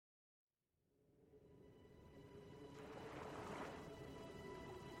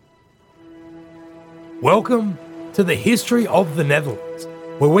Welcome to the History of the Netherlands,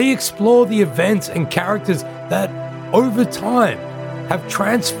 where we explore the events and characters that, over time, have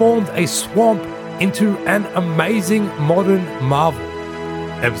transformed a swamp into an amazing modern marvel.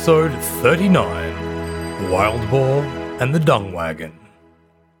 Episode 39, Wild Boar and the Dung Wagon.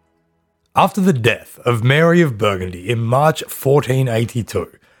 After the death of Mary of Burgundy in March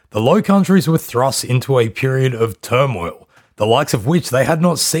 1482, the Low Countries were thrust into a period of turmoil, the likes of which they had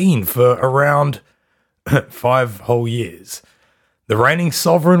not seen for around 5 whole years. The reigning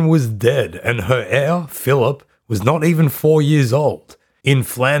sovereign was dead, and her heir, Philip, was not even 4 years old. In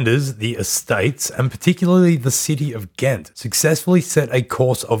Flanders, the estates, and particularly the city of Ghent, successfully set a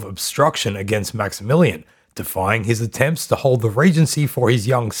course of obstruction against Maximilian, defying his attempts to hold the regency for his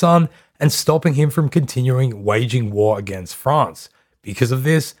young son and stopping him from continuing waging war against France. Because of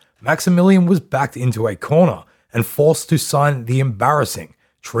this, Maximilian was backed into a corner and forced to sign the embarrassing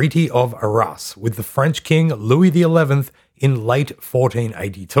Treaty of Arras with the French king Louis XI in late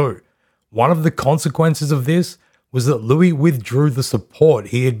 1482. One of the consequences of this was that Louis withdrew the support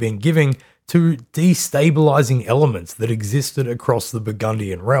he had been giving to destabilizing elements that existed across the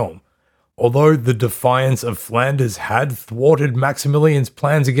Burgundian realm. Although the defiance of Flanders had thwarted Maximilian's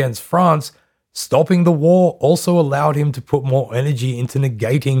plans against France, stopping the war also allowed him to put more energy into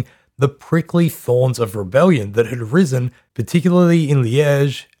negating the prickly thorns of rebellion that had risen, particularly in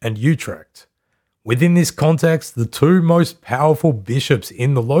Liège and Utrecht. Within this context, the two most powerful bishops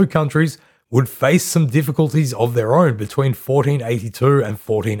in the Low Countries would face some difficulties of their own between 1482 and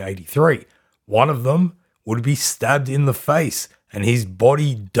 1483. One of them would be stabbed in the face and his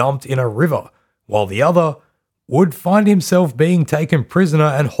body dumped in a river, while the other would find himself being taken prisoner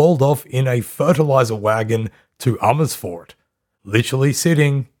and hauled off in a fertilizer wagon to Amersfoort, literally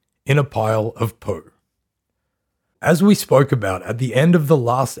sitting in a pile of poo. As we spoke about at the end of the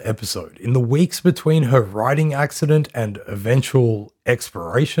last episode, in the weeks between her riding accident and eventual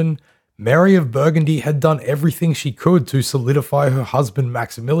expiration, Mary of Burgundy had done everything she could to solidify her husband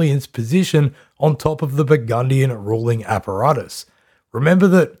Maximilian's position on top of the Burgundian ruling apparatus. Remember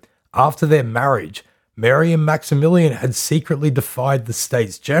that after their marriage, Mary and Maximilian had secretly defied the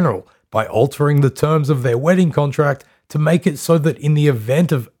States General by altering the terms of their wedding contract to make it so that in the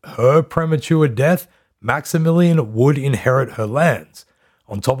event of her premature death, Maximilian would inherit her lands.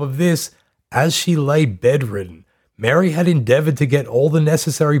 On top of this, as she lay bedridden, Mary had endeavored to get all the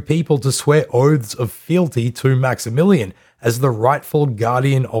necessary people to swear oaths of fealty to Maximilian as the rightful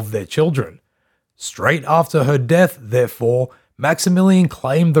guardian of their children. Straight after her death, therefore, Maximilian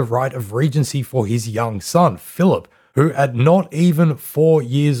claimed the right of regency for his young son, Philip, who at not even 4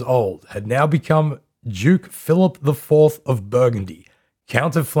 years old had now become Duke Philip IV of Burgundy,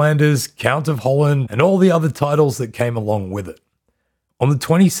 Count of Flanders, Count of Holland, and all the other titles that came along with it. On the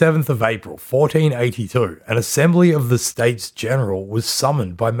 27th of April, 1482, an assembly of the States General was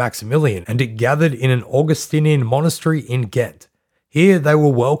summoned by Maximilian, and it gathered in an Augustinian monastery in Ghent. Here they were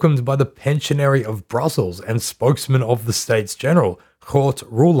welcomed by the pensionary of Brussels and spokesman of the States General, Gort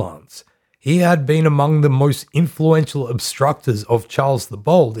Roelands. He had been among the most influential obstructors of Charles the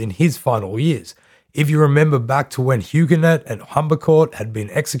Bold in his final years. If you remember back to when Huguenet and Humbercourt had been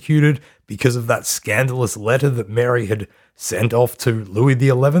executed because of that scandalous letter that Mary had sent off to Louis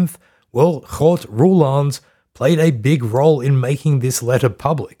XI, well, Gort Roelands played a big role in making this letter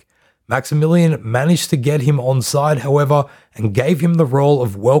public. Maximilian managed to get him on side, however, and gave him the role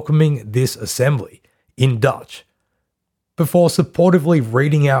of welcoming this assembly, in Dutch, before supportively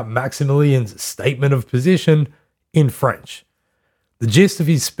reading out Maximilian's statement of position in French. The gist of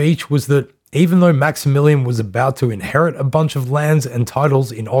his speech was that even though Maximilian was about to inherit a bunch of lands and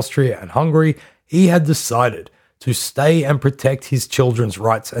titles in Austria and Hungary, he had decided to stay and protect his children's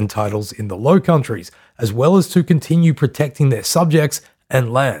rights and titles in the Low Countries, as well as to continue protecting their subjects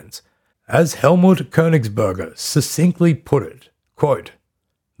and lands. As Helmut Königsberger succinctly put it, quote,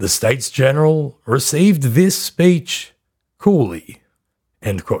 "The States General received this speech coolly,"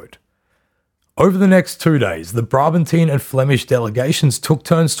 end quote. Over the next 2 days, the Brabantine and Flemish delegations took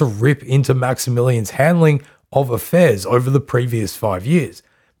turns to rip into Maximilian's handling of affairs over the previous 5 years.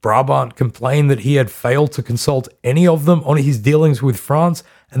 Brabant complained that he had failed to consult any of them on his dealings with France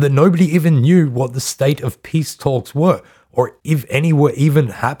and that nobody even knew what the state of peace talks were, or if any were even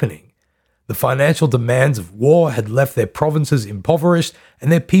happening. The financial demands of war had left their provinces impoverished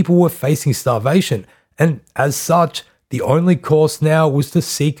and their people were facing starvation, and as such, the only course now was to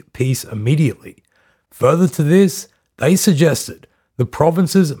seek peace immediately. Further to this, they suggested the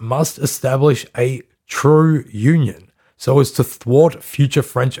provinces must establish a true union so as to thwart future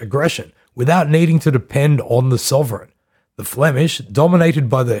French aggression without needing to depend on the sovereign. The Flemish, dominated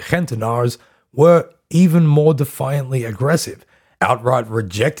by the Gentenaars, were even more defiantly aggressive, outright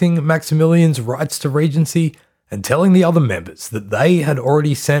rejecting Maximilian's rights to regency and telling the other members that they had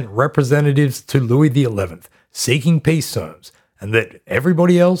already sent representatives to Louis XI seeking peace terms and that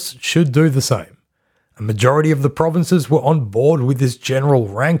everybody else should do the same. A majority of the provinces were on board with this general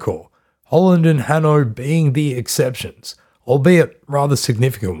rancor, Holland and Hainaut being the exceptions, albeit rather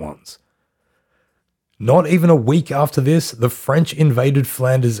significant ones. Not even a week after this, the French invaded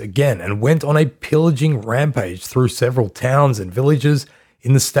Flanders again and went on a pillaging rampage through several towns and villages.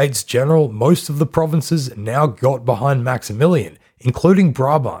 In the States General, most of the provinces now got behind Maximilian, including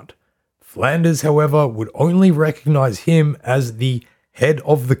Brabant. Flanders, however, would only recognize him as the head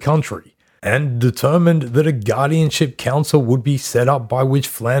of the country and determined that a guardianship council would be set up by which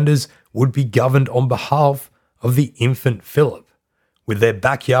Flanders would be governed on behalf of the infant Philip. With their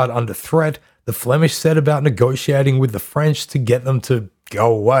backyard under threat, the Flemish set about negotiating with the French to get them to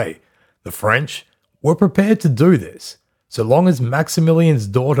go away. The French were prepared to do this, so long as Maximilian's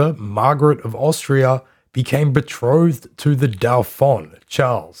daughter, Margaret of Austria, became betrothed to the Dauphin,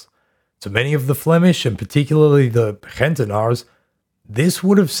 Charles. To many of the Flemish, and particularly the Gentenaars, this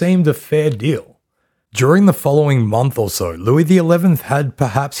would have seemed a fair deal. During the following month or so, Louis XI had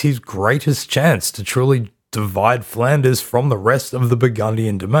perhaps his greatest chance to truly divide Flanders from the rest of the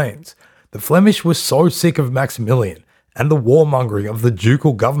Burgundian domains. The Flemish were so sick of Maximilian and the warmongering of the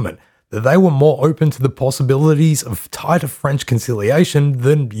ducal government that they were more open to the possibilities of tighter French conciliation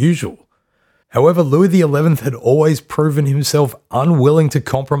than usual. However, Louis XI had always proven himself unwilling to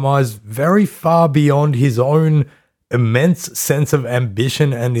compromise very far beyond his own immense sense of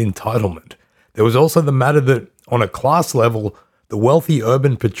ambition and entitlement. There was also the matter that, on a class level, the wealthy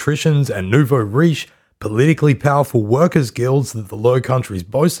urban patricians and nouveau riche, politically powerful workers' guilds that the Low Countries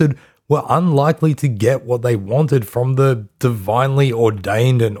boasted, were unlikely to get what they wanted from the divinely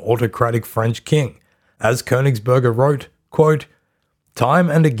ordained and autocratic French king. As Königsberger wrote, quote, "Time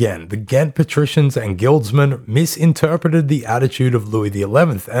and again, the Ghent patricians and guildsmen misinterpreted the attitude of Louis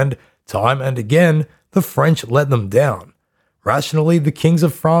XI, and time and again, the French let them down. Rationally, the kings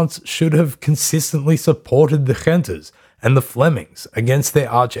of France should have consistently supported the Genters and the Flemings against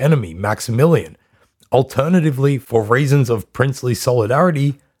their archenemy Maximilian. Alternatively, for reasons of princely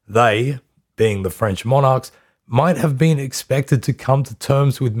solidarity, they, being the French monarchs, might have been expected to come to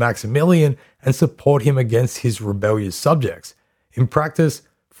terms with Maximilian and support him against his rebellious subjects. In practice,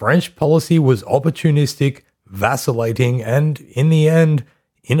 French policy was opportunistic, vacillating, and, in the end,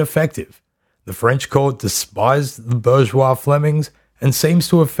 ineffective. The French court despised the bourgeois Flemings and seems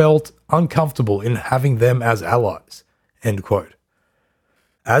to have felt uncomfortable in having them as allies." End quote.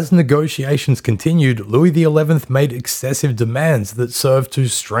 As negotiations continued, Louis XI made excessive demands that served to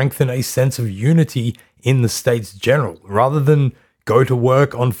strengthen a sense of unity in the States General, rather than go to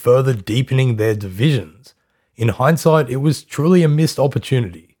work on further deepening their divisions. In hindsight, it was truly a missed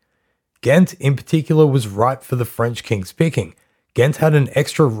opportunity. Ghent, in particular, was ripe for the French king's picking. Ghent had an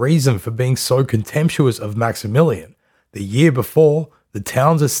extra reason for being so contemptuous of Maximilian. The year before, the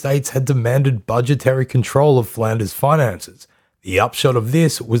town's estates had demanded budgetary control of Flanders' finances. The upshot of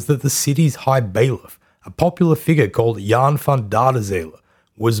this was that the city's high bailiff, a popular figure called Jan van Daderzele,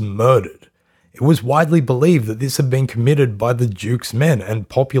 was murdered. It was widely believed that this had been committed by the Duke's men, and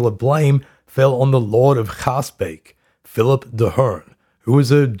popular blame fell on the Lord of Gaasbeek, Philip de Hoorn, who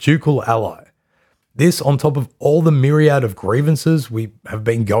was a ducal ally. This, on top of all the myriad of grievances we have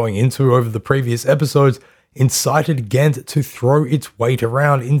been going into over the previous episodes, incited Ghent to throw its weight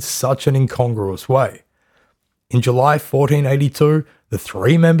around in such an incongruous way. In July 1482, the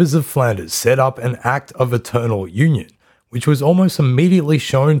three members of Flanders set up an Act of Eternal Union, which was almost immediately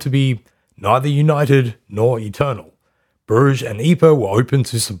shown to be neither united nor eternal. Bruges and Ypres were open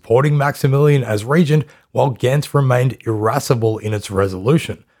to supporting Maximilian as regent, while Ghent remained irascible in its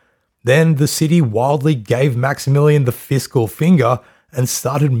resolution. Then the city wildly gave Maximilian the fiscal finger and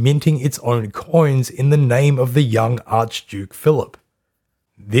started minting its own coins in the name of the young Archduke Philip.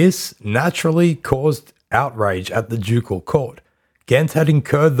 This naturally caused outrage at the ducal court. Ghent had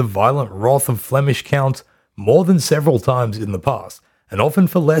incurred the violent wrath of Flemish counts more than several times in the past, and often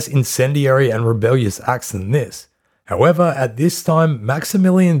for less incendiary and rebellious acts than this. However, at this time,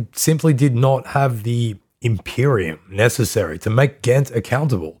 Maximilian simply did not have the imperium necessary to make Ghent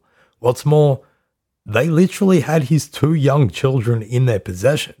accountable. What's more, they literally had his two young children in their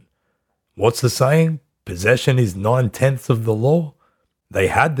possession. What's the saying? Possession is 9/10 of the law. They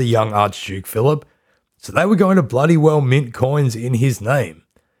had the young Archduke Philip, so they were going to bloody well mint coins in his name.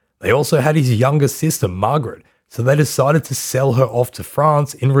 They also had his younger sister, Margaret, so they decided to sell her off to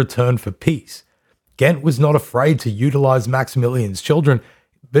France in return for peace. Ghent was not afraid to utilize Maximilian's children,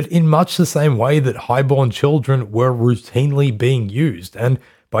 but in much the same way that highborn children were routinely being used, and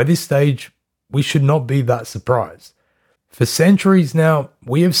by this stage, we should not be that surprised. For centuries now,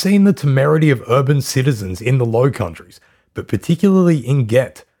 we have seen the temerity of urban citizens in the Low Countries, but particularly in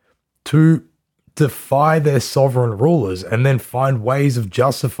Ghent, to defy their sovereign rulers and then find ways of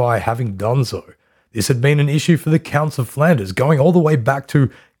justify having done so. This had been an issue for the Counts of Flanders, going all the way back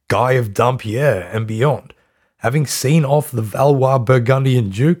to Guy of Dampierre and beyond. Having seen off the Valois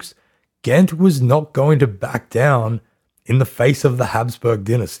Burgundian dukes, Ghent was not going to back down in the face of the Habsburg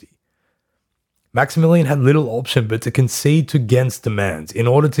dynasty. Maximilian had little option but to concede to Ghent's demands in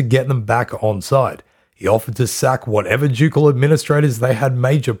order to get them back on side. He offered to sack whatever ducal administrators they had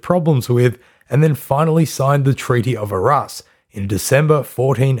major problems with, and then finally signed the Treaty of Arras in December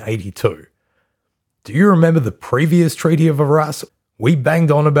 1482. Do you remember the previous Treaty of Arras? We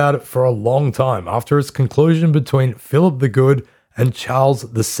banged on about it for a long time after its conclusion between Philip the Good and Charles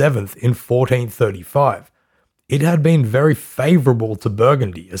VII in 1435. It had been very favourable to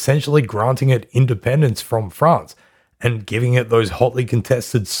Burgundy, essentially granting it independence from France and giving it those hotly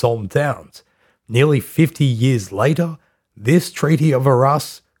contested Somme towns. Nearly 50 years later, this Treaty of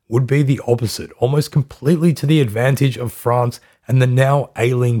Arras would be the opposite, almost completely to the advantage of France and the now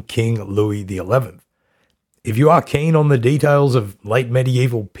ailing King Louis XI. If you are keen on the details of late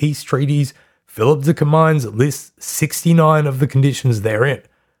medieval peace treaties, Philip de Comines lists 69 of the conditions therein,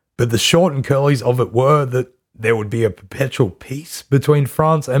 but the short and curlies of it were that there would be a perpetual peace between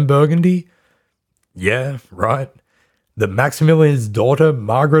France and Burgundy. Yeah, right. That Maximilian's daughter,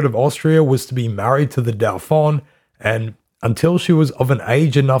 Margaret of Austria, was to be married to the Dauphin, and until she was of an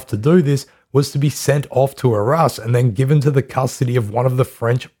age enough to do this, was to be sent off to Arras and then given to the custody of one of the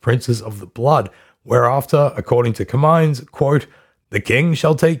French princes of the blood, whereafter, according to Comines, quote, "the king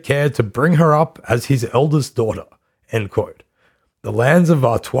shall take care to bring her up as his eldest daughter," end quote. The lands of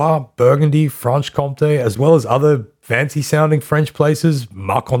Artois, Burgundy, Franche-Comté, as well as other fancy-sounding French places,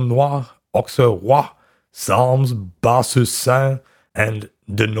 Marconnnois, Auxerrois, Salms, Bar-sur-Seine, and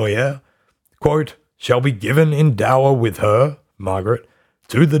de Noyers, quote, "shall be given in dower with her," Margaret,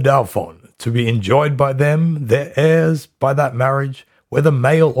 "to the Dauphin, to be enjoyed by them, their heirs, by that marriage, whether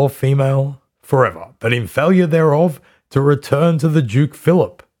male or female, forever, but in failure thereof, to return to the Duke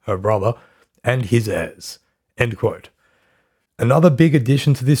Philip, her brother, and his heirs," end quote. Another big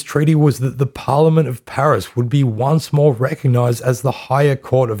addition to this treaty was that the Parliament of Paris would be once more recognised as the higher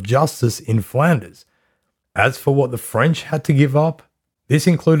court of justice in Flanders. As for what the French had to give up, this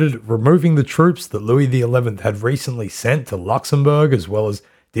included removing the troops that Louis XI had recently sent to Luxembourg, as well as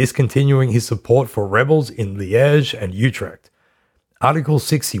discontinuing his support for rebels in Liège and Utrecht. Article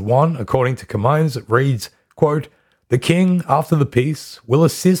 61, according to Comines, reads, quote, "The king, after the peace, will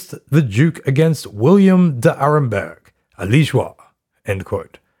assist the duke against William de Arenberg, a Liégeois," end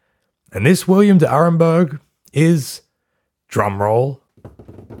quote. And this William de Arenberg is, drumroll,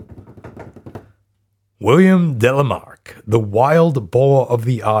 William de la Marck, the wild boar of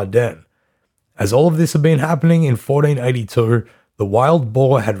the Ardennes. As all of this had been happening in 1482, the wild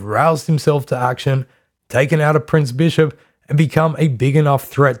boar had roused himself to action, taken out a Prince Bishop, and become a big enough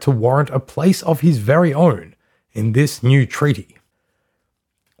threat to warrant a place of his very own in this new treaty.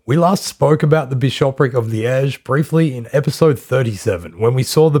 We last spoke about the bishopric of Liège briefly in episode 37, when we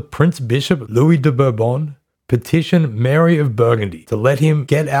saw the Prince Bishop Louis de Bourbon petition Mary of Burgundy to let him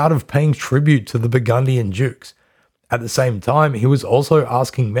get out of paying tribute to the Burgundian dukes. At the same time, he was also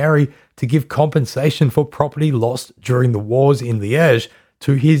asking Mary to give compensation for property lost during the wars in Liège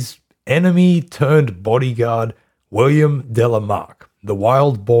to his enemy-turned-bodyguard William de la Marck, the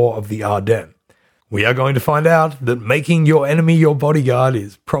wild boar of the Ardennes. We are going to find out that making your enemy your bodyguard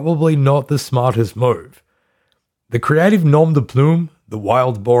is probably not the smartest move. The creative nom de plume, the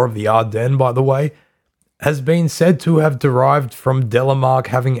wild boar of the Ardennes, by the way, has been said to have derived from de la Marck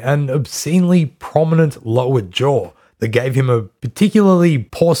having an obscenely prominent lower jaw that gave him a particularly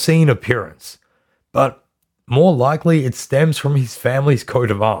porcine appearance. But more likely it stems from his family's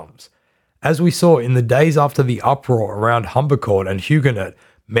coat of arms. As we saw in the days after the uproar around Humbercourt and Huguenot,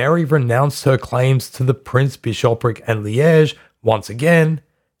 Mary renounced her claims to the Prince Bishopric, and Liège, once again,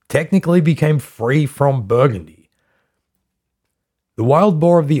 technically became free from Burgundy. The wild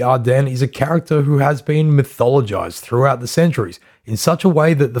boar of the Ardennes is a character who has been mythologized throughout the centuries in such a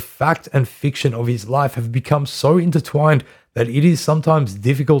way that the fact and fiction of his life have become so intertwined that it is sometimes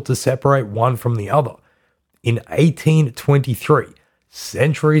difficult to separate one from the other. In 1823,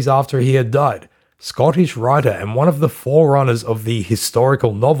 centuries after he had died, Scottish writer and one of the forerunners of the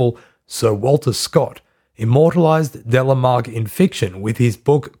historical novel, Sir Walter Scott, immortalized de la Marck in fiction with his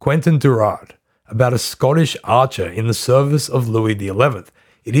book Quentin Durad, about a Scottish archer in the service of Louis XI,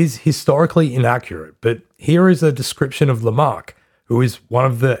 it is historically inaccurate, but here is a description of Lamarck, who is one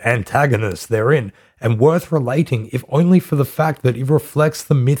of the antagonists therein, and worth relating if only for the fact that it reflects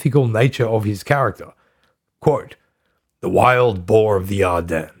the mythical nature of his character. Quote, "The wild boar of the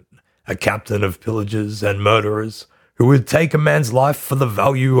Ardennes, a captain of pillagers and murderers, who would take a man's life for the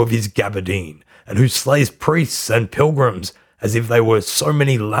value of his gabardine, and who slays priests and pilgrims as if they were so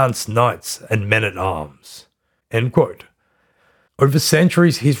many lance knights and men-at-arms." End quote. Over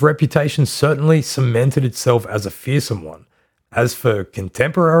centuries, his reputation certainly cemented itself as a fearsome one. As for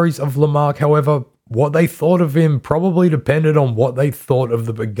contemporaries of Lamarck, however, what they thought of him probably depended on what they thought of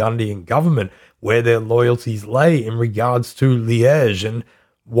the Burgundian government, where their loyalties lay in regards to Liège, and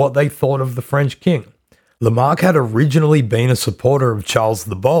what they thought of the French king. Lamarck had originally been a supporter of Charles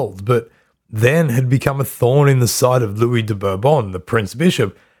the Bold, but then had become a thorn in the side of Louis de Bourbon, the Prince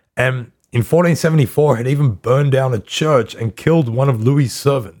Bishop, and in 1474 had even burned down a church and killed one of Louis's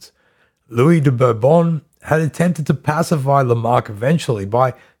servants. Louis de Bourbon had attempted to pacify Lamarck eventually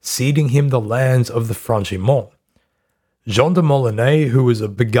by ceding him the lands of the Franchimont. Jean de Molyneux, who was a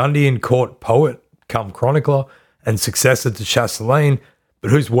Burgundian court poet, cum chronicler, and successor to Chastelain,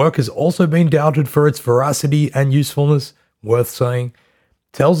 but whose work has also been doubted for its veracity and usefulness, worth saying,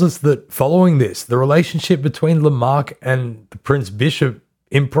 tells us that following this, the relationship between Lamarck and the Prince Bishop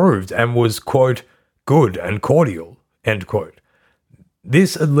improved and was, quote, "good and cordial," end quote.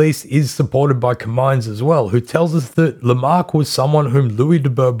 This, at least, is supported by Comines as well, who tells us that Lamarck was someone whom Louis de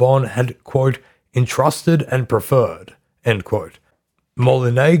Bourbon had, quote, "entrusted and preferred," end quote.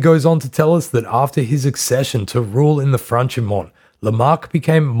 Molyneux goes on to tell us that after his accession to rule in the Franchimont, Lamarck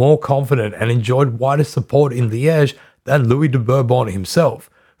became more confident and enjoyed wider support in Liège than Louis de Bourbon himself,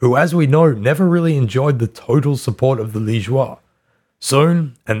 who, as we know, never really enjoyed the total support of the Liégeois.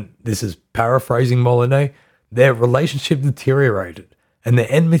 Soon, and this is paraphrasing Molyneux, their relationship deteriorated, and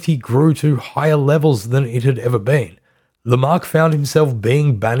their enmity grew to higher levels than it had ever been. Lamarck found himself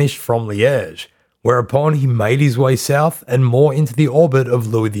being banished from Liège, whereupon he made his way south and more into the orbit of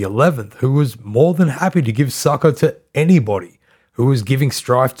Louis XI, who was more than happy to give succor to anybody who was giving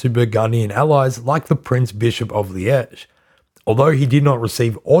strife to Burgundian allies like the Prince Bishop of Liège. Although he did not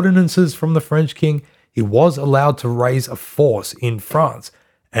receive ordinances from the French king, he was allowed to raise a force in France,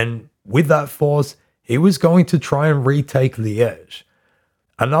 and with that force, he was going to try and retake Liège.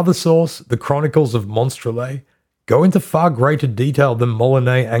 Another source, the Chronicles of Monstrelet, go into far greater detail than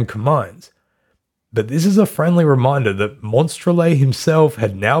Molyneux and Comines. But this is a friendly reminder that Monstrelet himself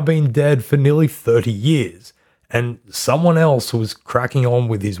had now been dead for nearly 30 years, and someone else was cracking on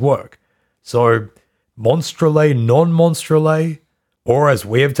with his work. So, Monstrelet non-Monstrelet, or as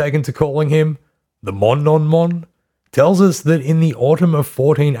we have taken to calling him, the Mon non Mon, tells us that in the autumn of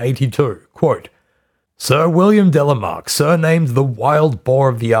 1482, quote, "Sir William de Lamarck, surnamed the Wild Boar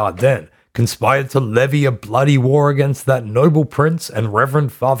of the Ardennes, conspired to levy a bloody war against that noble prince and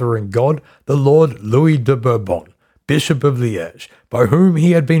reverend father in God, the Lord Louis de Bourbon, Bishop of Liège, by whom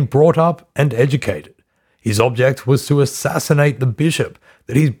he had been brought up and educated. His object was to assassinate the bishop,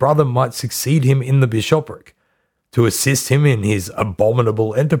 that his brother might succeed him in the bishopric. To assist him in his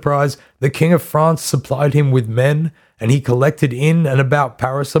abominable enterprise, the King of France supplied him with men, and he collected in and about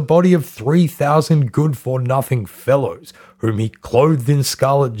Paris a body of 3,000 good-for-nothing fellows, whom he clothed in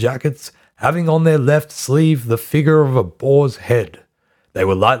scarlet jackets, having on their left sleeve the figure of a boar's head. They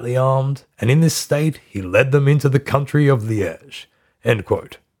were lightly armed, and in this state he led them into the country of Liège." End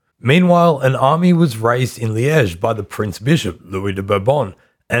quote. Meanwhile, an army was raised in Liège by the Prince Bishop, Louis de Bourbon,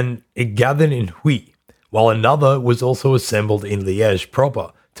 and it gathered in Huy, while another was also assembled in Liège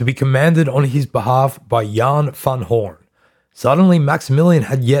proper, to be commanded on his behalf by Jan van Horn. Suddenly, Maximilian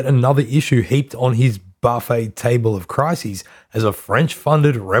had yet another issue heaped on his buffet table of crises, as a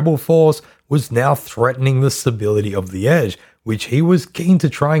French-funded rebel force was now threatening the stability of Liège, which he was keen to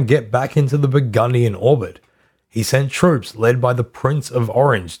try and get back into the Burgundian orbit. He sent troops led by the Prince of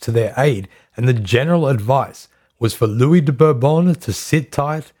Orange to their aid, and the general advice was for Louis de Bourbon to sit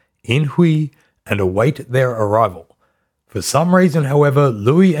tight in Huy and await their arrival. For some reason, however,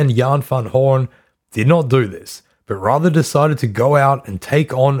 Louis and Jan van Horn did not do this, but rather decided to go out and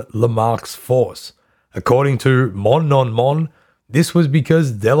take on Lamarck's force. According to Mon non Mon, this was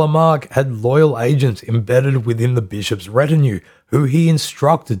because de Lamarck had loyal agents embedded within the bishop's retinue, who he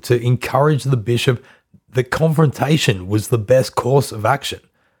instructed to encourage the bishop that confrontation was the best course of action.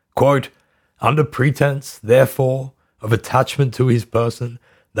 Quote, "Under pretense, therefore, of attachment to his person,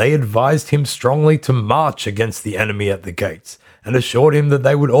 they advised him strongly to march against the enemy at the gates, and assured him that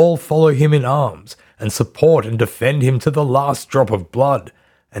they would all follow him in arms, and support and defend him to the last drop of blood,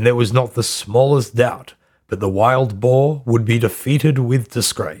 and there was not the smallest doubt but the wild boar would be defeated with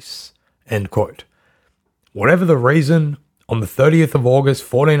disgrace." End quote. Whatever the reason, on the 30th of August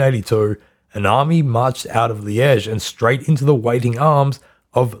 1482, an army marched out of Liège and straight into the waiting arms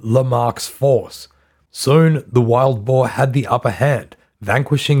of Lamarck's force. Soon, the wild boar had the upper hand,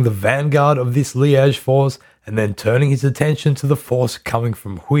 vanquishing the vanguard of this Liège force and then turning his attention to the force coming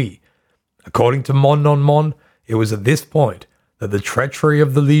from Huy. According to Mon, it was at this point that the treachery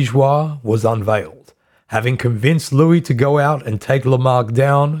of the Liégeois was unveiled. Having convinced Louis to go out and take Lamarck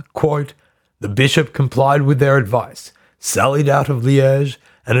down, quote, "The bishop complied with their advice, sallied out of Liège,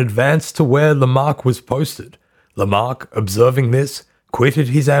 and advanced to where Lamarck was posted. Lamarck, observing this, quitted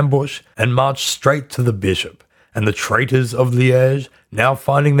his ambush and marched straight to the bishop, and the traitors of Liège, now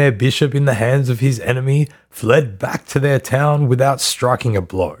finding their bishop in the hands of his enemy, fled back to their town without striking a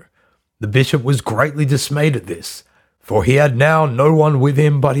blow. The bishop was greatly dismayed at this, for he had now no one with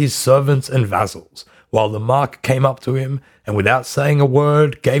him but his servants and vassals, while Lamarck came up to him, and without saying a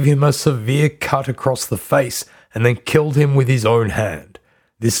word, gave him a severe cut across the face, and then killed him with his own hand.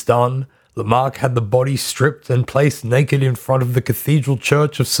 This done, Lamarck had the body stripped and placed naked in front of the cathedral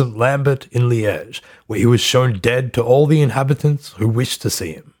church of St. Lambert in Liège, where he was shown dead to all the inhabitants who wished to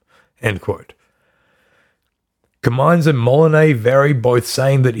see him." End quote. Comines and Molinet vary, both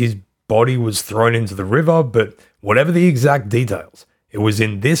saying that his body was thrown into the river, but whatever the exact details, it was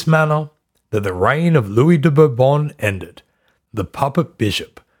in this manner that the reign of Louis de Bourbon ended. The puppet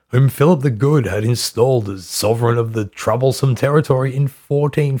bishop, whom Philip the Good had installed as sovereign of the troublesome territory in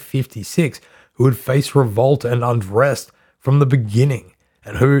 1456, who had faced revolt and unrest from the beginning,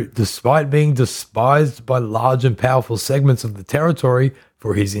 and who, despite being despised by large and powerful segments of the territory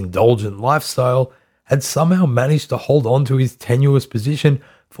for his indulgent lifestyle, had somehow managed to hold on to his tenuous position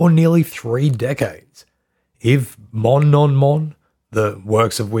for nearly 3 decades. If Mon, the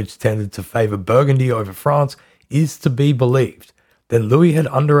works of which tended to favour Burgundy over France, is to be believed, then Louis had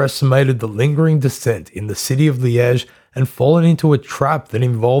underestimated the lingering dissent in the city of Liège and fallen into a trap that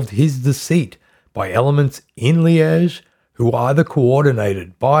involved his deceit by elements in Liège who either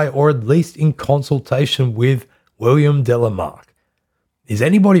coordinated by or at least in consultation with William de Lamarck. Is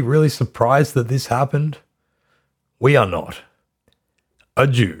anybody really surprised that this happened? We are not.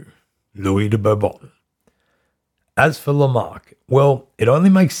 Adieu, Louis de Bourbon. As for Lamarck, well, it only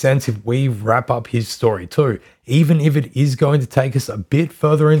makes sense if we wrap up his story too, even if it is going to take us a bit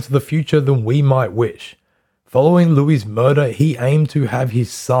further into the future than we might wish. Following Louis's murder, he aimed to have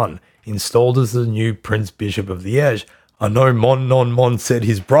his son installed as the new Prince Bishop of Liège. I know Mon said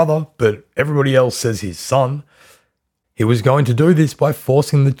his brother, but everybody else says his son. He was going to do this by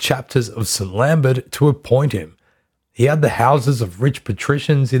forcing the chapters of St. Lambert to appoint him. He had the houses of rich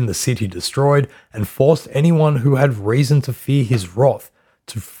patricians in the city destroyed and forced anyone who had reason to fear his wrath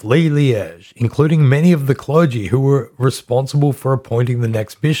to flee Liège, including many of the clergy who were responsible for appointing the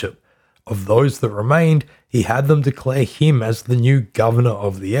next bishop. Of those that remained, he had them declare him as the new governor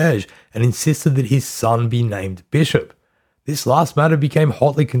of Liège and insisted that his son be named bishop. This last matter became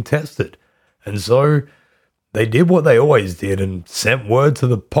hotly contested, and so they did what they always did and sent word to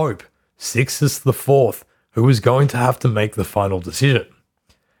the Pope, Sixtus IV, who was going to have to make the final decision.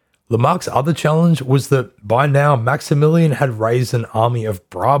 Lamarck's other challenge was that by now Maximilian had raised an army of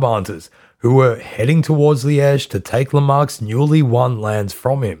Brabanters who were heading towards Liège to take Lamarck's newly won lands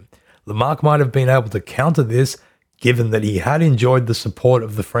from him. Lamarck might have been able to counter this, given that he had enjoyed the support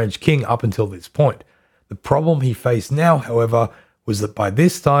of the French king up until this point. The problem he faced now, however, was that by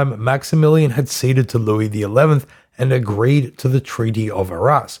this time Maximilian had ceded to Louis XI and agreed to the Treaty of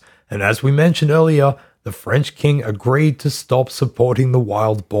Arras, and as we mentioned earlier, the French king agreed to stop supporting the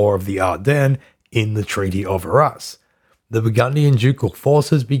wild boar of the Ardennes in the Treaty of Arras. The Burgundian ducal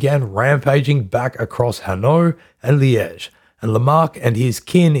forces began rampaging back across Hainaut and Liège, and Lamarck and his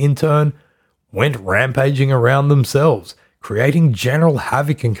kin in turn went rampaging around themselves, creating general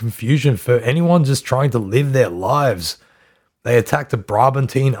havoc and confusion for anyone just trying to live their lives. They attacked a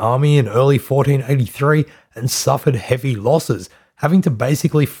Brabantine army in early 1483 and suffered heavy losses, having to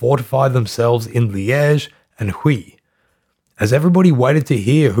basically fortify themselves in Liège and Huy. As everybody waited to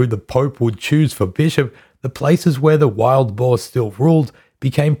hear who the Pope would choose for bishop, the places where the wild boar still ruled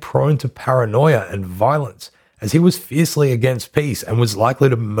became prone to paranoia and violence, as he was fiercely against peace and was likely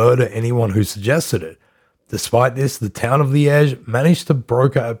to murder anyone who suggested it. Despite this, the town of Liège managed to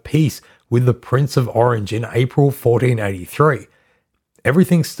broker a peace with the Prince of Orange in April 1483.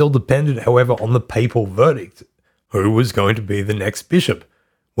 Everything still depended, however, on the papal verdict. Who was going to be the next bishop?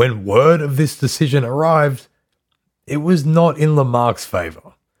 When word of this decision arrived, it was not in Lamarck's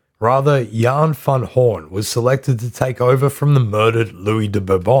favour. Rather, Jan van Hoorn was selected to take over from the murdered Louis de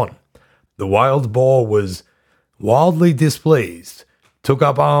Bourbon. The wild boar was wildly displeased, took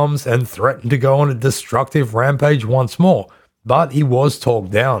up arms, and threatened to go on a destructive rampage once more, but he was talked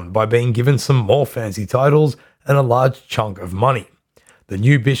down by being given some more fancy titles and a large chunk of money. The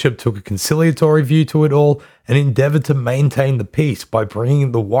new bishop took a conciliatory view to it all and endeavoured to maintain the peace by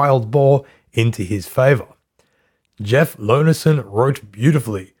bringing the wild boar into his favour. Jeff Lonerson wrote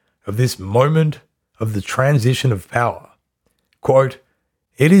beautifully of this moment of the transition of power. Quote,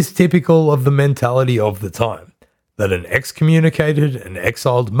 "It is typical of the mentality of the time that an excommunicated and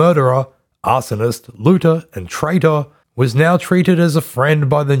exiled murderer, arsonist, looter, and traitor was now treated as a friend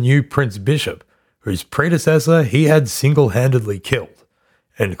by the new Prince Bishop, whose predecessor he had single-handedly killed."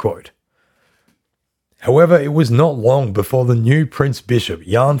 End quote. However, it was not long before the new Prince Bishop,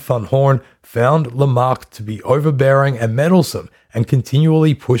 Jan van Horn, found Lamarck to be overbearing and meddlesome and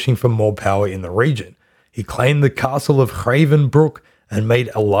continually pushing for more power in the region. He claimed the castle of Gravenbroek and made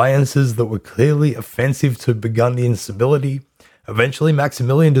alliances that were clearly offensive to Burgundian stability. Eventually,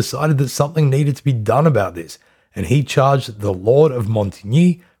 Maximilian decided that something needed to be done about this, and he charged the Lord of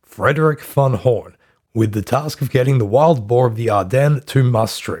Montigny, Frederick van Horn, with the task of getting the wild boar of the Ardennes to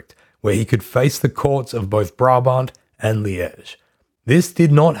Maastricht, where he could face the courts of both Brabant and Liège. This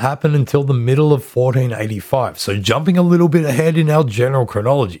did not happen until the middle of 1485, so jumping a little bit ahead in our general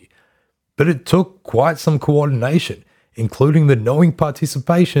chronology. But it took quite some coordination, including the knowing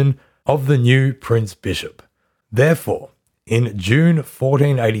participation of the new Prince Bishop. Therefore, in June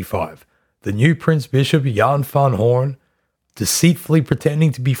 1485, the new Prince Bishop Jan van Horn, deceitfully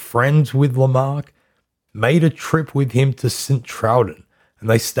pretending to be friends with Lamarck, made a trip with him to St. Trouden, and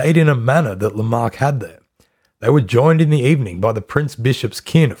they stayed in a manor that Lamarck had there. They were joined in the evening by the Prince Bishop's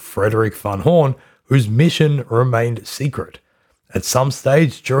kin, Frederick van Horn, whose mission remained secret. At some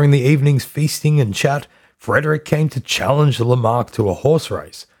stage during the evening's feasting and chat, Frederick came to challenge Lamarck to a horse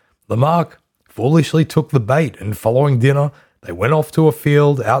race. Lamarck foolishly took the bait, and following dinner, they went off to a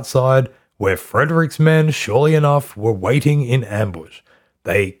field outside where Frederick's men, surely enough, were waiting in ambush.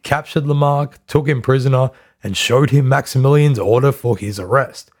 They captured Lamarck, took him prisoner, and showed him Maximilian's order for his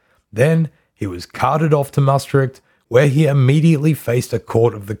arrest. Then he was carted off to Maastricht, where he immediately faced a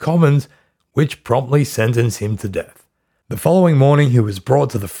court of the commons, which promptly sentenced him to death. The following morning he was brought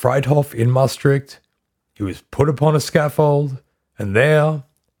to the Vrijthof in Maastricht. He was put upon a scaffold, and there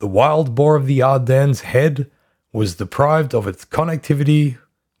the wild boar of the Ardennes head was deprived of its connectivity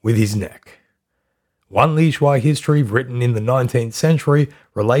with his neck. One Liégeois history written in the 19th century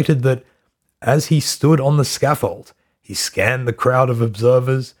related that as he stood on the scaffold, he scanned the crowd of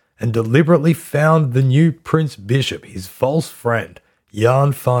observers and deliberately found the new Prince Bishop, his false friend,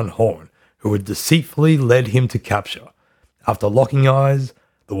 Jan van Horn, who had deceitfully led him to capture. After locking eyes,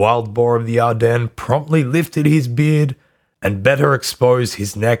 the wild boar of the Ardennes promptly lifted his beard and better exposed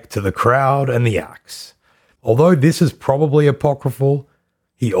his neck to the crowd and the axe. Although this is probably apocryphal,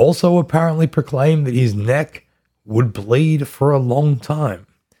 he also apparently proclaimed that his neck would bleed for a long time.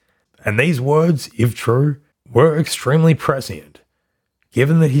 And these words, if true, were extremely prescient,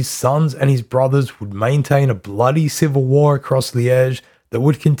 given that his sons and his brothers would maintain a bloody civil war across Liège that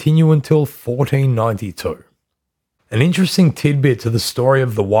would continue until 1492. An interesting tidbit to the story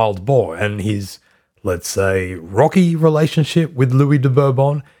of the wild boar and his, let's say, rocky relationship with Louis de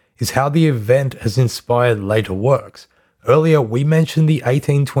Bourbon is how the event has inspired later works. Earlier, we mentioned the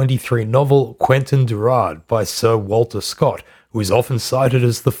 1823 novel Quentin Durward by Sir Walter Scott, who is often cited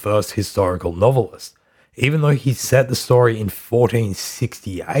as the first historical novelist. Even though he set the story in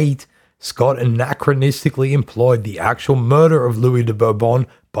 1468, Scott anachronistically employed the actual murder of Louis de Bourbon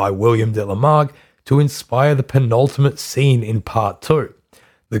by William de la Marck to inspire the penultimate scene in Part 2.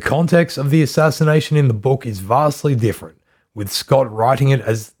 The context of the assassination in the book is vastly different, with Scott writing it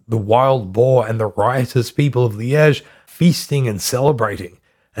as the wild boar and the riotous people of Liège feasting and celebrating,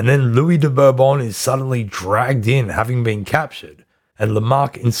 and then Louis de Bourbon is suddenly dragged in, having been captured, and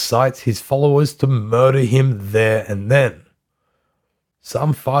Lamarck incites his followers to murder him there and then.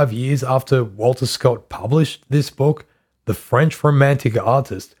 Some 5 years after Walter Scott published this book, the French romantic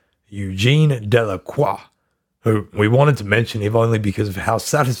artist Eugène Delacroix, who we wanted to mention if only because of how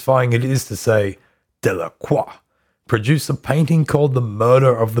satisfying it is to say Delacroix, produced a painting called The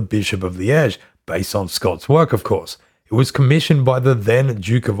Murder of the Bishop of Liège, based on Scott's work, of course. It was commissioned by the then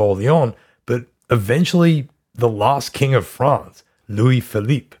Duke of Orléans, but eventually the last king of France, Louis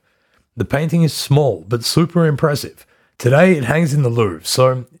Philippe. The painting is small, but super impressive. Today it hangs in the Louvre,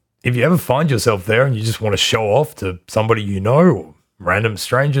 so if you ever find yourself there and you just want to show off to somebody you know or random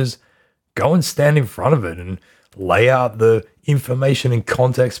strangers, go and stand in front of it and lay out the information and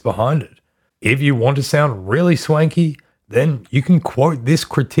context behind it. If you want to sound really swanky, then you can quote this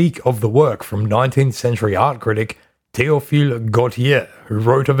critique of the work from 19th century art critic Théophile Gautier, who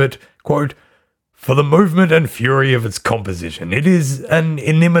wrote of it, quote, "For the movement and fury of its composition, it is an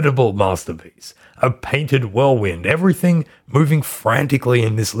inimitable masterpiece, a painted whirlwind, everything moving frantically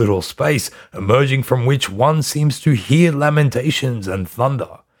in this little space, emerging from which one seems to hear lamentations and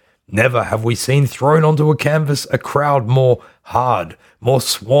thunder. Never have we seen thrown onto a canvas a crowd more hard, more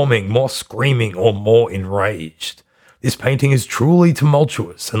swarming, more screaming, or more enraged. This painting is truly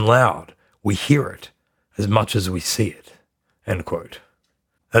tumultuous and loud. We hear it as much as we see it." End quote.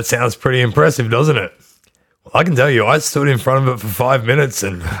 That sounds pretty impressive, doesn't it? Well, I can tell you, I stood in front of it for 5 minutes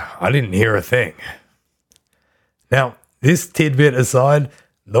and I didn't hear a thing. Now, this tidbit aside,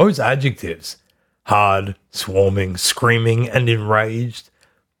 those adjectives, hard, swarming, screaming, and enraged,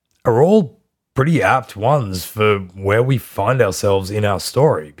 are all pretty apt ones for where we find ourselves in our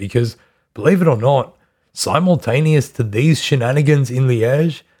story, because, believe it or not, simultaneous to these shenanigans in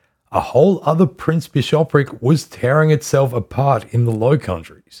Liège, a whole other prince-bishopric was tearing itself apart in the Low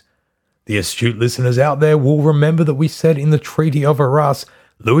Countries. The astute listeners out there will remember that we said in the Treaty of Arras,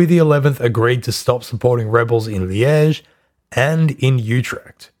 Louis XI agreed to stop supporting rebels in Liège and in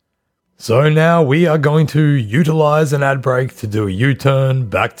Utrecht. So now we are going to utilize an ad break to do a U-turn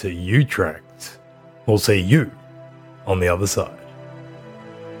back to Utrecht. We'll see you on the other side.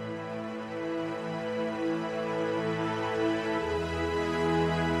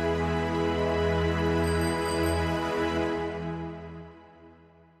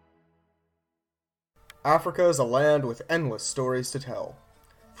 Africa is a land with endless stories to tell.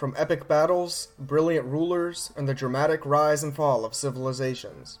 From epic battles, brilliant rulers, and the dramatic rise and fall of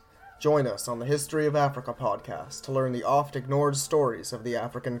civilizations, join us on the History of Africa podcast to learn the oft-ignored stories of the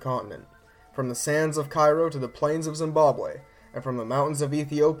African continent. From the sands of Cairo to the plains of Zimbabwe, and from the mountains of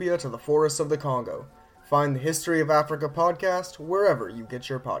Ethiopia to the forests of the Congo, find the History of Africa podcast wherever you get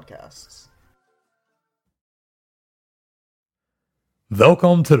your podcasts.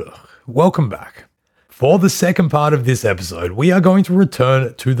 Welcome back. For the second part of this episode, we are going to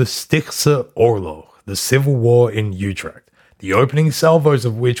return to the Stichtse Oorlog, the civil war in Utrecht, the opening salvos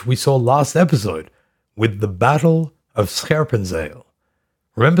of which we saw last episode, with the Battle of Scherpenzeel.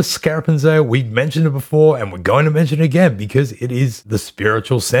 Remember Scherpenzeel? We mentioned it before, and we're going to mention it again because it is the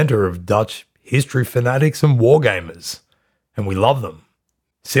spiritual center of Dutch history fanatics and wargamers, and we love them.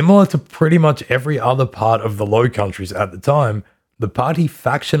 Similar to pretty much every other part of the Low Countries at the time, the party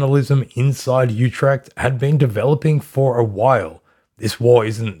factionalism inside Utrecht had been developing for a while. This war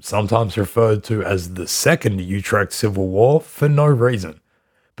isn't sometimes referred to as the Second Utrecht Civil War for no reason.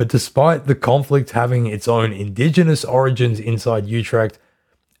 But despite the conflict having its own indigenous origins inside Utrecht,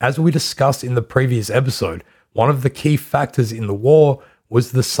 as we discussed in the previous episode, one of the key factors in the war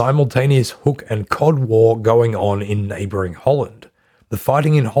was the simultaneous Hook and Cod War going on in neighbouring Holland. The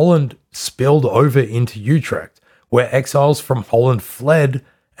fighting in Holland spilled over into Utrecht, where exiles from Holland fled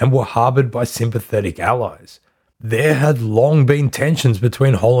and were harboured by sympathetic allies. There had long been tensions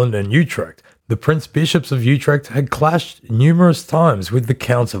between Holland and Utrecht. The prince-bishops of Utrecht had clashed numerous times with the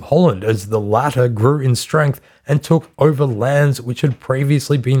counts of Holland as the latter grew in strength and took over lands which had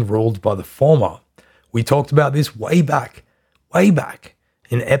previously been ruled by the former. We talked about this way back,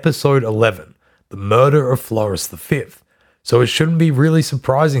 in episode 11, the murder of Floris V. So it shouldn't be really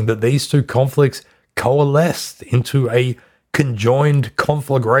surprising that these two conflicts coalesced into a conjoined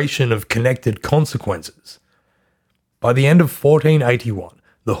conflagration of connected consequences. By the end of 1481,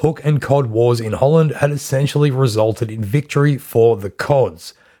 the Hook and Cod Wars in Holland had essentially resulted in victory for the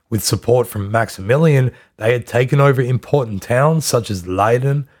Cods. With support from Maximilian, they had taken over important towns such as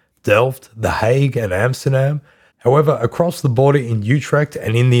Leiden, Delft, The Hague, and Amsterdam. However, across the border in Utrecht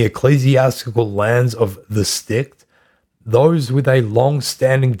and in the ecclesiastical lands of the Sticht, those with a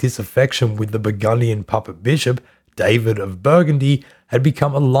long-standing disaffection with the Burgundian puppet bishop, David of Burgundy, had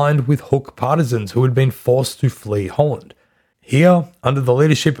become aligned with Hook partisans who had been forced to flee Holland. Here, under the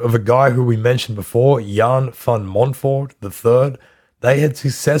leadership of a guy who we mentioned before, Jan van Montfort III, they had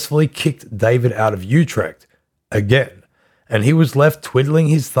successfully kicked David out of Utrecht again, and he was left twiddling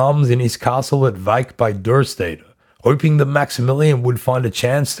his thumbs in his castle at Wijk by Duurstede, hoping that Maximilian would find a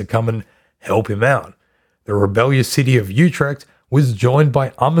chance to come and help him out. The rebellious city of Utrecht was joined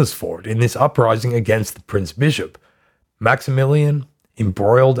by Amersfoort in this uprising against the Prince Bishop. Maximilian,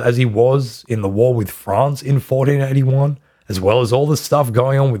 embroiled as he was in the war with France in 1481, as well as all the stuff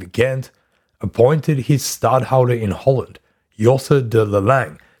going on with Ghent, appointed his stadhouder in Holland, Josse de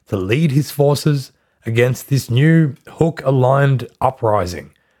Lelang, to lead his forces against this new Hook-aligned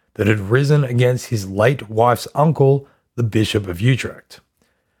uprising that had risen against his late wife's uncle, the Bishop of Utrecht.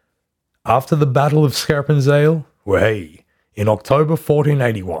 After the Battle of Scherpenzeel, In October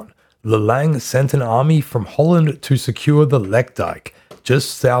 1481, Lelang sent an army from Holland to secure the Lekdijk,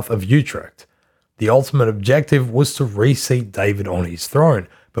 just south of Utrecht. The ultimate objective was to reseat David on his throne,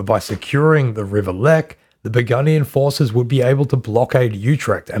 but by securing the River Lek, the Burgundian forces would be able to blockade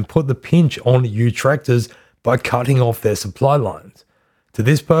Utrecht and put the pinch on Utrechters by cutting off their supply lines. To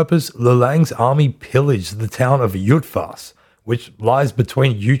this purpose, Lelang's army pillaged the town of Jutphaas, which lies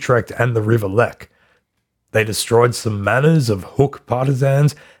between Utrecht and the River Lek. They destroyed some manors of Hook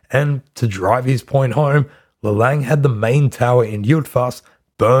partisans, and to drive his point home, Lelang had the main tower in Jutphaas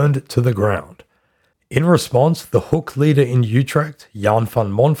burned to the ground. In response, the Hook leader in Utrecht, Jan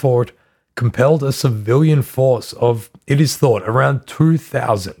van Montfort, compelled a civilian force of, it is thought, around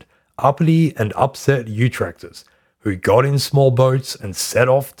 2,000 uppity and upset Utrechters, who got in small boats and set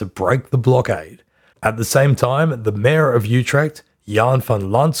off to break the blockade. At the same time, the mayor of Utrecht, Jan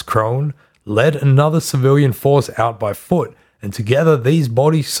van Landskroon, led another civilian force out by foot, and together these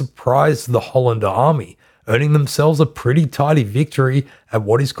bodies surprised the Hollander army, earning themselves a pretty tidy victory at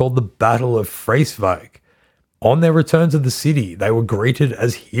what is called the Battle of Vreeswijk. On their return to the city, they were greeted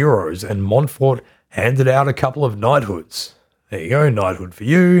as heroes, and Montfort handed out a couple of knighthoods. There you go, knighthood for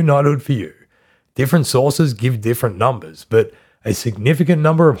you, knighthood for you. Different sources give different numbers, but a significant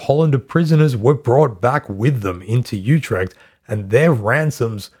number of Hollander prisoners were brought back with them into Utrecht, and their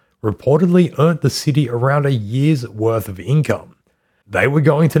ransoms reportedly earned the city around a year's worth of income. They were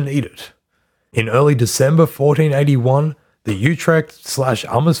going to need it. In early December 1481, the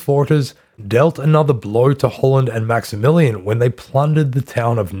Utrecht/Amersfoorters dealt another blow to Holland and Maximilian when they plundered the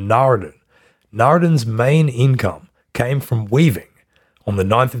town of Naarden. Naarden's main income came from weaving. On the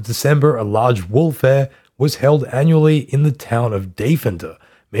 9th of December, a large wool fair was held annually in the town of Deventer,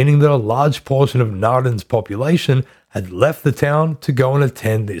 meaning that a large portion of Naarden's population had left the town to go and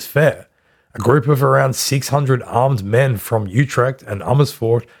attend this fair. A group of around 600 armed men from Utrecht and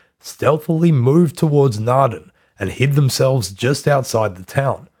Amersfoort stealthily moved towards Naarden and hid themselves just outside the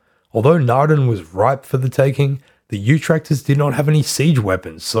town. Although Naarden was ripe for the taking, the Utrechters did not have any siege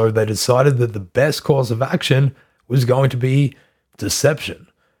weapons, so they decided that the best course of action was going to be deception.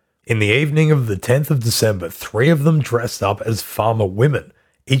 In the evening of the 10th of December, 3 of them dressed up as farmer women,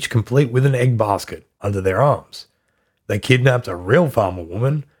 each complete with an egg basket under their arms. They kidnapped a real farmer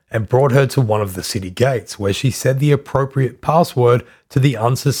woman and brought her to one of the city gates, where she said the appropriate password to the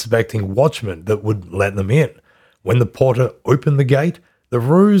unsuspecting watchman that would let them in. When the porter opened the gate, the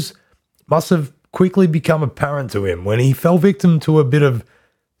ruse must have quickly become apparent to him when he fell victim to a bit of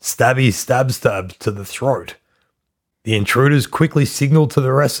stabby stab to the throat. The intruders quickly signaled to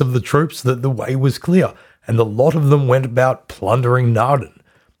the rest of the troops that the way was clear, and the lot of them went about plundering Naarden.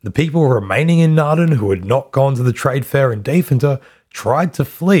 The people remaining in Naarden who had not gone to the trade fair in Deventer tried to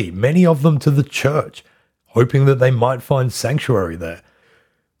flee, many of them to the church, hoping that they might find sanctuary there.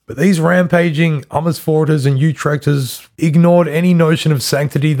 But these rampaging Amersfoorters and Utrechters ignored any notion of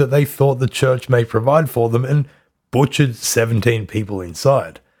sanctity that they thought the church may provide for them and butchered 17 people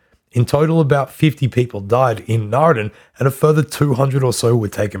inside. In total, about 50 people died in Naarden, and a further 200 or so were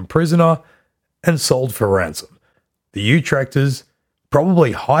taken prisoner and sold for ransom. The Utrechters,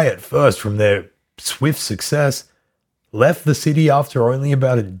 probably high at first from their swift success, left the city after only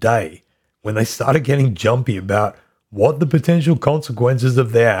about a day, when they started getting jumpy about what the potential consequences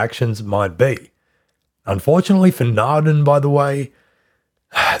of their actions might be. Unfortunately for Naarden, by the way,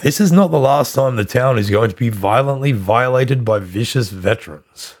 this is not the last time the town is going to be violently violated by vicious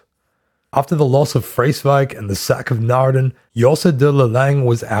veterans. After the loss of Vreeswijk and the sack of Naarden, Josse de Lelang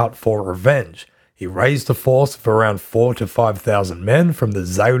was out for revenge. He raised a force of around 4,000 to 5,000 men from the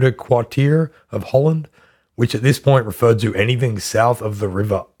Zuider Kwartier of Holland, which at this point referred to anything south of the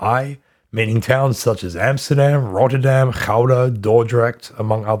River Ij, meaning towns such as Amsterdam, Rotterdam, Gouda, Dordrecht,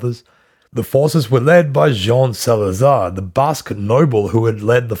 among others. The forces were led by Jean Salazar, the Basque noble who had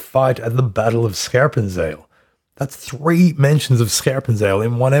led the fight at the Battle of Scherpenzeel. That's 3 mentions of Scherpenzeel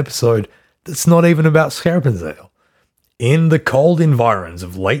in one episode that's not even about Scherpenzeel. In the cold environs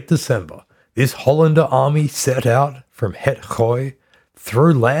of late December, this Hollander army set out from Het Gooi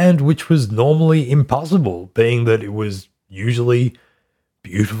through land which was normally impassable, being that it was usually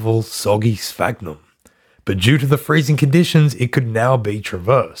beautiful, soggy sphagnum. But due to the freezing conditions, it could now be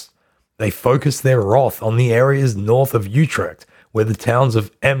traversed. They focused their wrath on the areas north of Utrecht, where the towns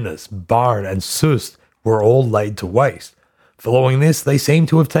of Emnes, Baarn, and Soest were all laid to waste. Following this, they seem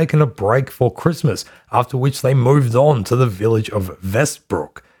to have taken a break for Christmas, after which they moved on to the village of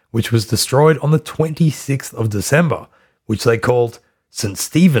Westbroek, which was destroyed on the 26th of December, which they called St.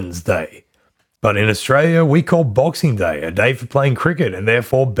 Stephen's Day. But in Australia, we call Boxing Day a day for playing cricket, and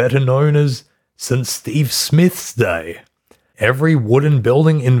therefore better known as St. Steve Smith's Day. every wooden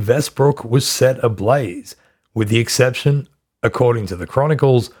building in Vestbrook was set ablaze, with the exception, according to the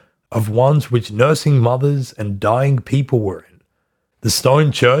chronicles, of ones which nursing mothers and dying people were in. The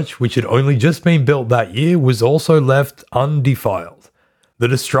stone church, which had only just been built that year, was also left undefiled. The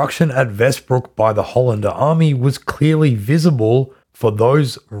destruction at Vestbrook by the Hollander army was clearly visible for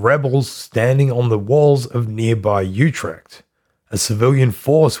those rebels standing on the walls of nearby Utrecht. A civilian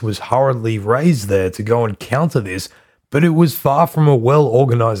force was hurriedly raised there to go and counter this, but it was far from a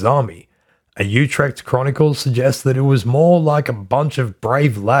well-organized army. A Utrecht chronicle suggests that it was more like a bunch of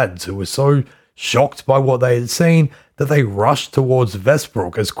brave lads who were so shocked by what they had seen that they rushed towards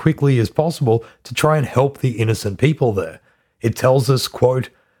Vestbrook as quickly as possible to try and help the innocent people there. It tells us, quote,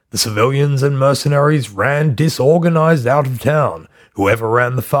 "The civilians and mercenaries ran disorganized out of town. Whoever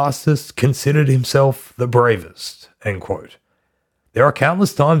ran the fastest considered himself the bravest," end quote. There are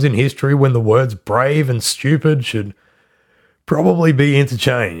countless times in history when the words brave and stupid should probably be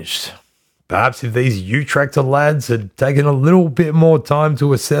interchanged. Perhaps if these Utrechter lads had taken a little bit more time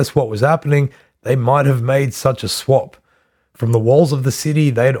to assess what was happening, they might have made such a swap. From the walls of the city,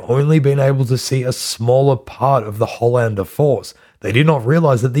 they had only been able to see a smaller part of the Hollander force. They did not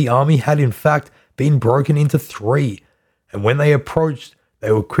realize that the army had in fact been broken into three, and when they approached,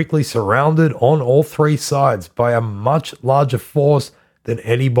 they were quickly surrounded on all three sides by a much larger force than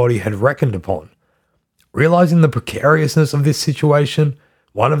anybody had reckoned upon. Realizing the precariousness of this situation,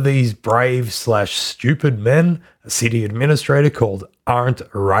 one of these brave/stupid men, a city administrator called Arndt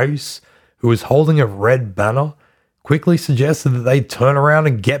Reis, who was holding a red banner, quickly suggested that they turn around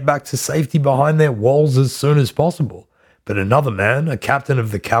and get back to safety behind their walls as soon as possible. But another man, a captain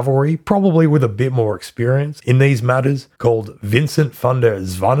of the cavalry, probably with a bit more experience in these matters, called Vincent van der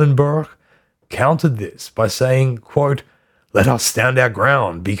Zwanenburg, countered this by saying, quote, "Let us stand our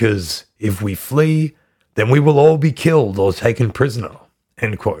ground, because if we flee, then we will all be killed or taken prisoner,"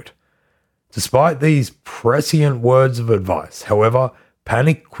 end quote. Despite these prescient words of advice, however,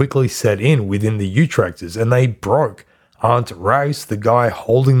 panic quickly set in within the Utrechters and they broke. Arndt Reis, the guy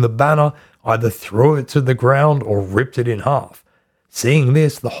holding the banner, either threw it to the ground or ripped it in half. Seeing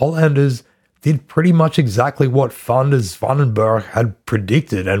this, the Hollanders did pretty much exactly what van der Zwanenburg had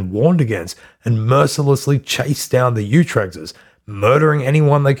predicted and warned against, and mercilessly chased down the Utrechters, murdering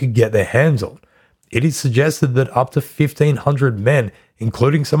anyone they could get their hands on. It is suggested that up to 1,500 men,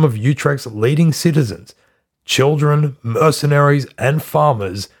 including some of Utrecht's leading citizens, children, mercenaries, and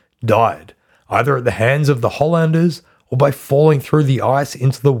farmers, died, either at the hands of the Hollanders or by falling through the ice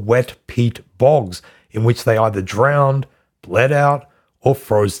into the wet peat bogs, in which they either drowned, bled out, or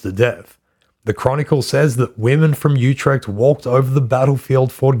froze to death. The chronicle says that women from Utrecht walked over the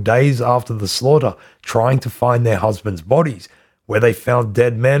battlefield for days after the slaughter, trying to find their husbands' bodies, where they found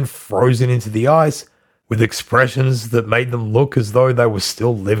dead men frozen into the ice, with expressions that made them look as though they were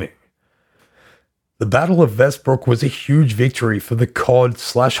still living. The Battle of Vestbrook was a huge victory for the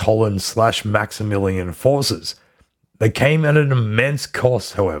Cod/Holland/Maximilian forces. They came at an immense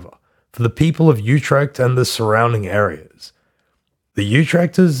cost, however, for the people of Utrecht and the surrounding areas. The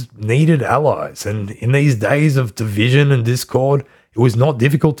Utrechters needed allies, and in these days of division and discord, it was not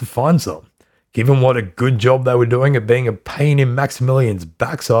difficult to find some. Given what a good job they were doing at being a pain in Maximilian's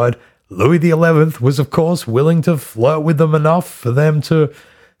backside, Louis XI was of course willing to flirt with them enough for them to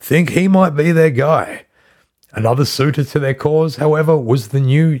think he might be their guy. Another suitor to their cause, however, was the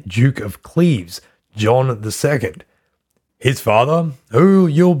new Duke of Cleves, John II. His father, who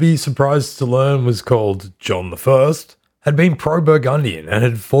you'll be surprised to learn was called John I, had been pro-Burgundian and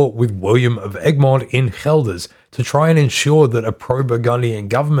had fought with William of Egmont in Gelders to try and ensure that a pro-Burgundian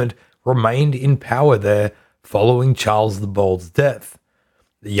government remained in power there following Charles the Bold's death.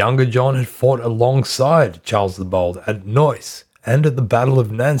 The younger John had fought alongside Charles the Bold at Neuss and at the Battle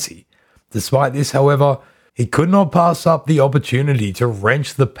of Nancy. Despite this, however, he could not pass up the opportunity to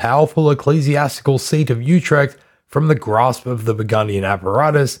wrench the powerful ecclesiastical seat of Utrecht from the grasp of the Burgundian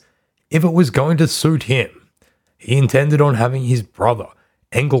apparatus if it was going to suit him. He intended on having his brother,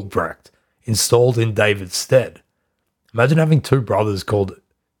 Engelbrecht, installed in David's stead. Imagine having two brothers called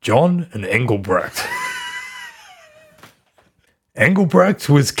John and Engelbrecht. Engelbrecht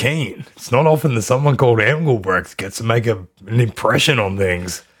was keen. It's not often that someone called Engelbrecht gets to make an impression on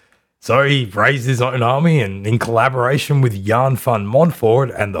things. So he raised his own army, and in collaboration with Jan van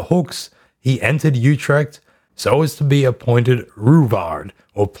Montfort and the Hooks, he entered Utrecht so as to be appointed Ruwaard,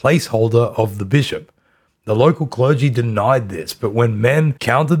 or placeholder of the bishop. The local clergy denied this, but when men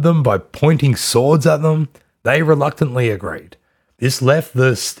countered them by pointing swords at them, they reluctantly agreed. This left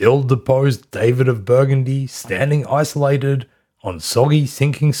the still deposed David of Burgundy standing isolated on soggy,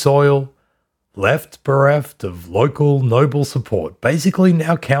 sinking soil, left bereft of local noble support, basically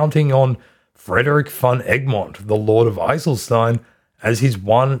now counting on Frederick von Egmont, the Lord of Eiselstein, as his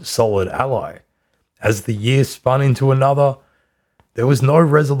one solid ally. As the year spun into another, there was no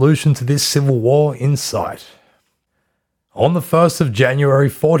resolution to this civil war in sight. On the 1st of January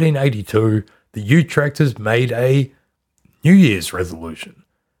 1482, the Utrechters made a New Year's resolution.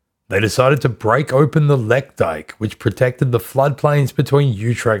 They decided to break open the Lekdijk, which protected the floodplains between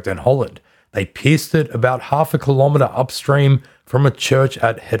Utrecht and Holland. They pierced it about half a kilometre upstream from a church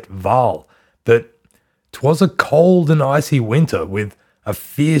at Het Waal. But 'twas a cold and icy winter with a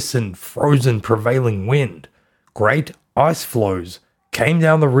fierce and frozen prevailing wind. Great ice floes came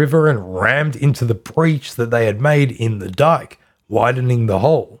down the river and rammed into the breach that they had made in the dike, widening the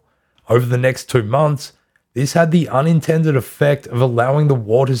hole. Over the next 2 months, this had the unintended effect of allowing the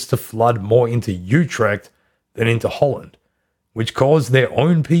waters to flood more into Utrecht than into Holland, which caused their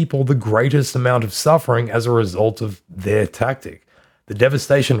own people the greatest amount of suffering as a result of their tactic. The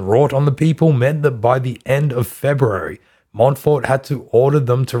devastation wrought on the people meant that by the end of February, Montfort had to order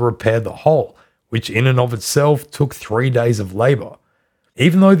them to repair the hole, which in and of itself took 3 days of labour.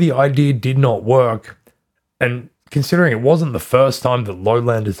 Even though the idea did not work, and considering it wasn't the first time that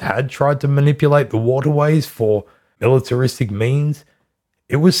lowlanders had tried to manipulate the waterways for militaristic means,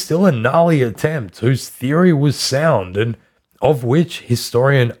 it was still a gnarly attempt whose theory was sound and of which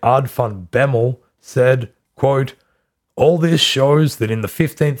historian Ard van Bemmel said, quote, "All this shows that in the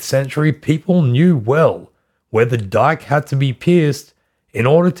 15th century people knew well where the dike had to be pierced in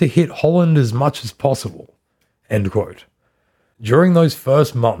order to hit Holland as much as possible." End quote. During those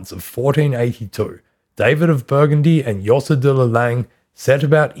first months of 1482, David of Burgundy and Josse de Lalande set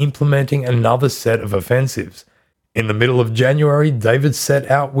about implementing another set of offensives. In the middle of January, David set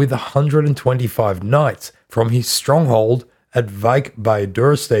out with 125 knights from his stronghold at Wijk bij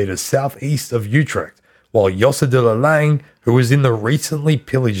Duurstede southeast of Utrecht, while Josse de Lalande, who was in the recently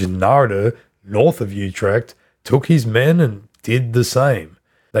pillaged Naarden north of Utrecht, took his men and did the same.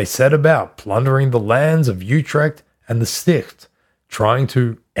 They set about plundering the lands of Utrecht and the Sticht, trying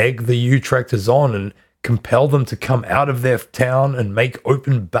to egg the Utrechters on and compel them to come out of their town and make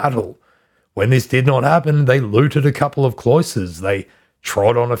open battle. When this did not happen, they looted a couple of cloisters, they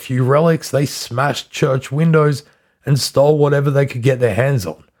trod on a few relics, they smashed church windows and stole whatever they could get their hands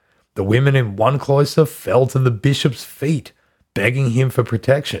on. The women in one cloister fell to the bishop's feet, begging him for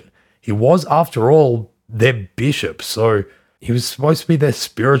protection. He was, after all, their bishop, so he was supposed to be their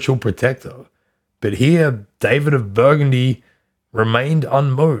spiritual protector. But here, David of Burgundy remained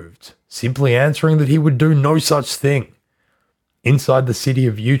unmoved, simply answering that he would do no such thing. Inside the city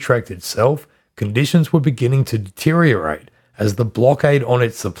of Utrecht itself, conditions were beginning to deteriorate as the blockade on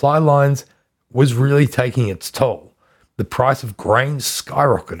its supply lines was really taking its toll. The price of grain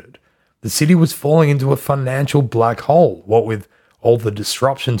skyrocketed. The city was falling into a financial black hole, what with all the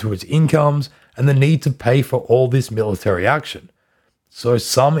disruption to its incomes and the need to pay for all this military action. So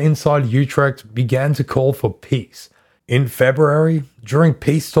some inside Utrecht began to call for peace. In February, during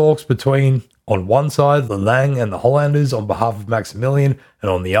peace talks between, on one side, Lalande and the Hollanders on behalf of Maximilian,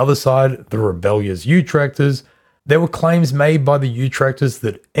 and on the other side, the rebellious Utrechters, there were claims made by the Utrechters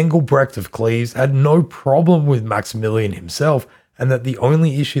that Engelbrecht of Cleves had no problem with Maximilian himself, and that the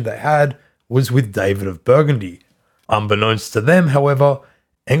only issue they had was with David of Burgundy. Unbeknownst to them, however,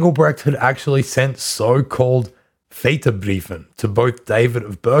 Engelbrecht had actually sent so-called Veterbrieven to both David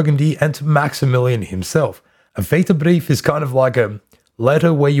of Burgundy and to Maximilian himself. A Veterbrief is kind of like a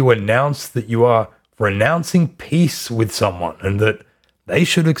letter where you announce that you are renouncing peace with someone and that they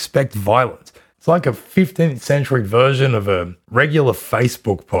should expect violence. It's like a 15th century version of a regular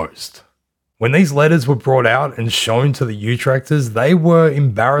Facebook post. When these letters were brought out and shown to the Utrechters, they were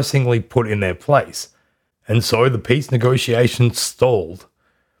embarrassingly put in their place, and so the peace negotiations stalled.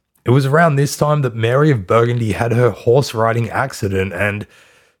 It was around this time that Mary of Burgundy had her horse riding accident and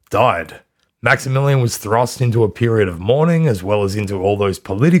died. Maximilian was thrust into a period of mourning, as well as into all those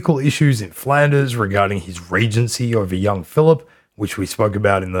political issues in Flanders regarding his regency over young Philip, which we spoke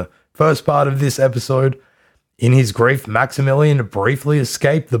about in the first part of this episode. In his grief, Maximilian briefly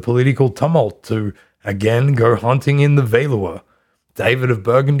escaped the political tumult to again go hunting in the Veluwe. David of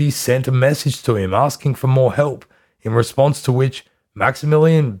Burgundy sent a message to him asking for more help, in response to which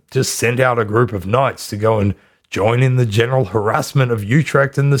Maximilian just sent out a group of knights to go and join in the general harassment of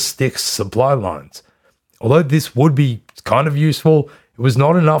Utrecht and the Styx supply lines. Although this would be kind of useful, it was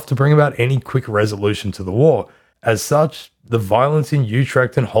not enough to bring about any quick resolution to the war. As such, the violence in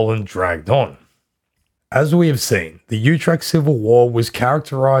Utrecht and Holland dragged on. As we have seen, the Utrecht Civil War was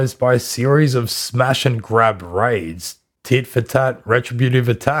characterized by a series of smash and grab raids tit-for-tat retributive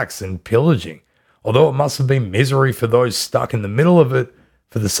attacks and pillaging. Although it must have been misery for those stuck in the middle of it,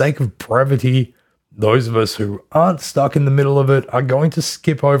 for the sake of brevity, those of us who aren't stuck in the middle of it are going to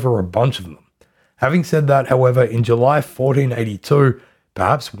skip over a bunch of them. Having said that, however, in July 1482,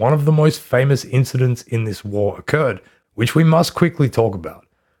 perhaps one of the most famous incidents in this war occurred, which we must quickly talk about.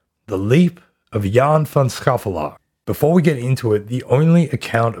 The Leap of Jan van Schaffelaar. Before we get into it, the only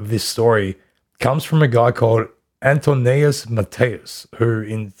account of this story comes from a guy called Antonius Matthias, who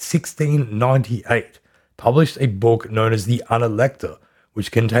in 1698 published a book known as the Analecta,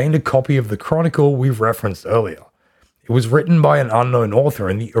 which contained a copy of the chronicle we've referenced earlier. It was written by an unknown author,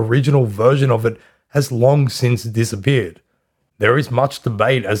 and the original version of it has long since disappeared. There is much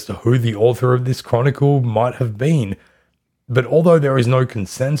debate as to who the author of this chronicle might have been, but although there is no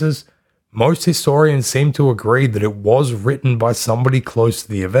consensus, most historians seem to agree that it was written by somebody close to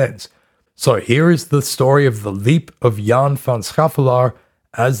the events. So here is the story of the Leap of Jan van Schaffelaar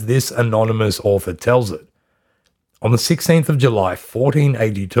as this anonymous author tells it. On the 16th of July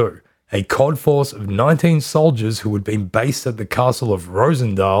 1482, a cod force of 19 soldiers who had been based at the castle of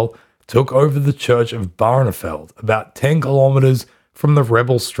Roosendaal took over the church of Barneveld, about 10 kilometers from the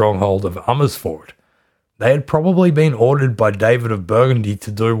rebel stronghold of Amersfoort. They had probably been ordered by David of Burgundy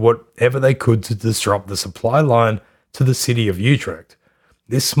to do whatever they could to disrupt the supply line to the city of Utrecht.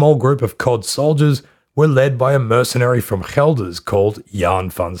 This small group of cod soldiers were led by a mercenary from Gelders called Jan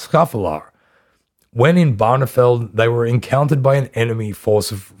van Schaffelaar. When in Barneveld, they were encountered by an enemy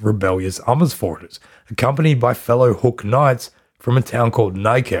force of rebellious Amersfoorters, accompanied by fellow Hook Knights from a town called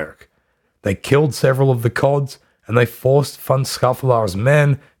Nijkerk. They killed several of the cods, and they forced van Schaffelaar's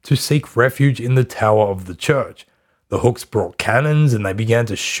men to seek refuge in the tower of the church. The Hooks brought cannons, and they began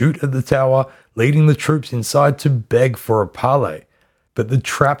to shoot at the tower, leading the troops inside to beg for a parley. But the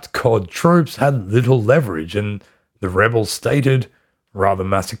trapped cod troops had little leverage, and the rebels stated, rather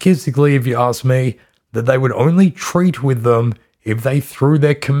masochistically if you ask me, that they would only treat with them if they threw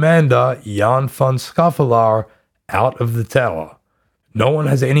their commander, Jan van Schaffelaar, out of the tower. No one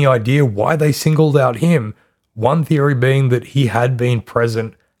has any idea why they singled out him, one theory being that he had been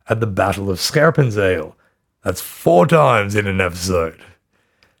present at the Battle of Scherpenzeel. That's 4 times in an episode.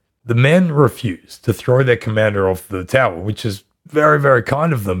 The men refused to throw their commander off the tower, which is very, very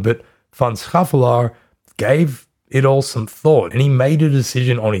kind of them, but van Schaffelaar gave it all some thought, and he made a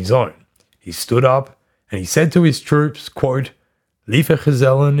decision on his own. He stood up, and he said to his troops, quote, "Lieve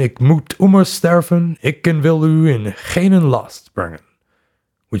gezellen, ik moet sterven, ik wil u in geen last brengen,"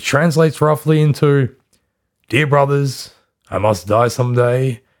 which translates roughly into, "Dear brothers, I must die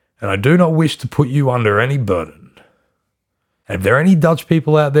someday, and I do not wish to put you under any burden." And if there are any Dutch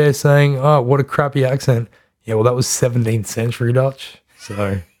people out there saying, "Oh, what a crappy accent," yeah, well, that was 17th century Dutch,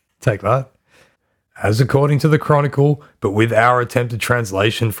 so take that. As according to the chronicle, but with our attempted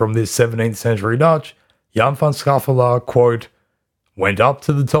translation from this 17th century Dutch, Jan van Schaffelaar, quote, "went up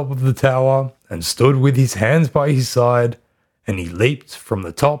to the top of the tower and stood with his hands by his side, and he leaped from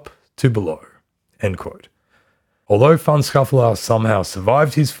the top to below," end quote. Although van Schaffelaar somehow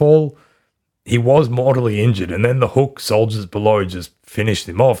survived his fall, he was mortally injured, and then the Hook soldiers below just finished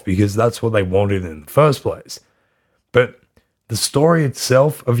him off because that's what they wanted in the first place. But the story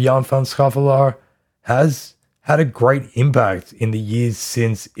itself of Jan van Schaffelaar has had a great impact in the years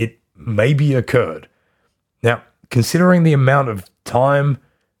since it maybe occurred. Now, considering the amount of time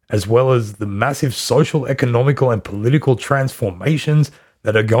as well as the massive social, economical, and political transformations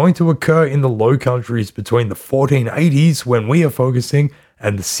that are going to occur in the Low Countries between the 1480s, when we are focusing,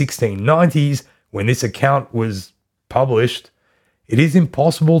 and the 1690s, when this account was published, it is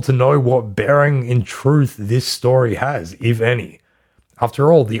impossible to know what bearing in truth this story has, if any.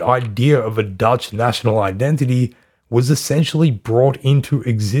 After all, the idea of a Dutch national identity was essentially brought into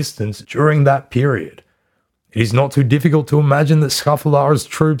existence during that period. It is not too difficult to imagine that Schaffelaar's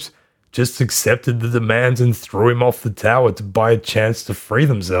troops just accepted the demands and threw him off the tower to buy a chance to free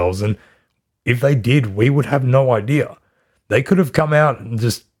themselves, and if they did, we would have no idea. They could have come out and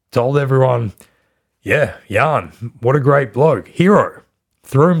just told everyone, "Yeah, Jan, what a great bloke, hero,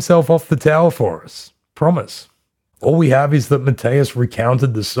 threw himself off the tower for us, promise." All we have is that Matthias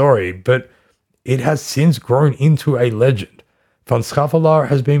recounted the story, but it has since grown into a legend. Van Schaffelaar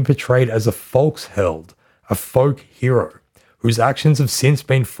has been portrayed as a volksheld, a folk hero, whose actions have since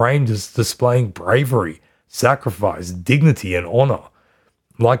been framed as displaying bravery, sacrifice, dignity, and honor.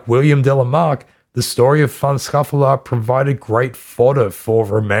 Like William de la Marck, the story of Van Schaffelaar provided great fodder for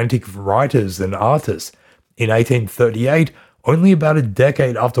romantic writers and artists. In 1838, only about a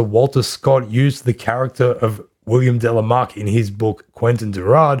decade after Walter Scott used the character of William de la Marck in his book Quentin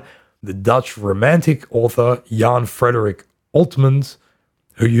Durad, the Dutch Romantic author Jan Frederik Oltmans,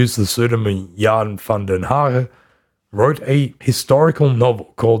 who used the pseudonym Jan van den Hagen, wrote a historical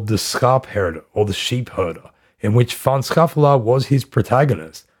novel called The Schaapherder, or The Sheepherder, in which Van Schaffelaar was his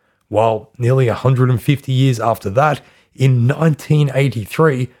protagonist, while nearly 150 years after that, in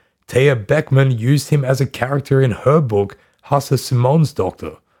 1983, Thea Beckman used him as a character in her book Hasse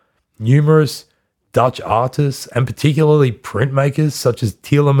Simonsdochter. Numerous Dutch artists, and particularly printmakers such as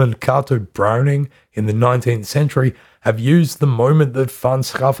Tieleman Cato Browning in the 19th century, have used the moment that Van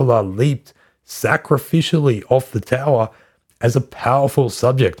Schaffelaar leaped sacrificially off the tower as a powerful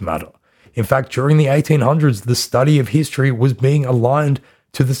subject matter. In fact, during the 1800s, the study of history was being aligned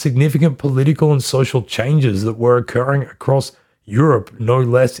to the significant political and social changes that were occurring across Europe, no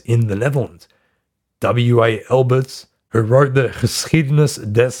less in the Netherlands. W.A. Elberts, who wrote the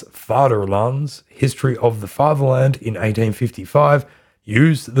Geschiedenis des Vaderlands, History of the Fatherland, in 1855,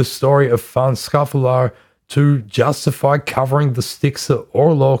 used the story of Van Schaffelaar to justify covering the Stichtse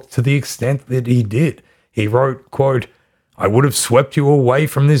Oorlog to the extent that he did. He wrote, quote, "I would have swept you away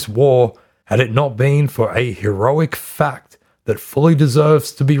from this war had it not been for a heroic fact that fully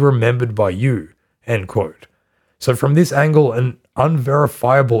deserves to be remembered by you," end quote. So from this angle, an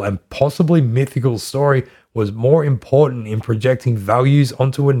unverifiable and possibly mythical story was more important in projecting values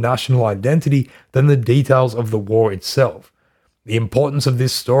onto a national identity than the details of the war itself. The importance of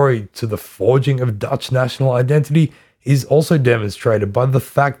this story to the forging of Dutch national identity is also demonstrated by the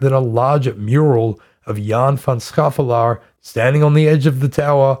fact that a large mural of Jan van Schaffelaar standing on the edge of the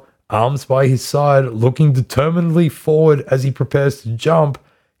tower, arms by his side, looking determinedly forward as he prepares to jump,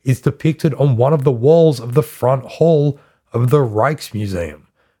 is depicted on one of the walls of the front hall of the Rijksmuseum,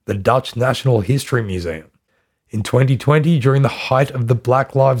 the Dutch National History Museum. In 2020, during the height of the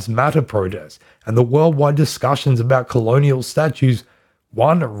Black Lives Matter protests and the worldwide discussions about colonial statues,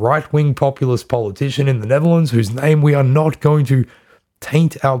 one right-wing populist politician in the Netherlands, whose name we are not going to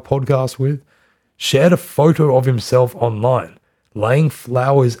taint our podcast with, shared a photo of himself online, laying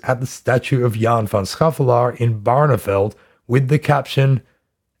flowers at the statue of Jan van Schaffelaar in Barneveld with the caption,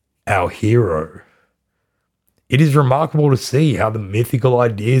 "Our hero." It is remarkable to see how the mythical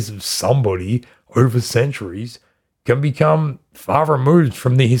ideas of somebody over centuries can become far removed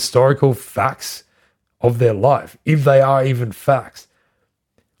from the historical facts of their life, if they are even facts.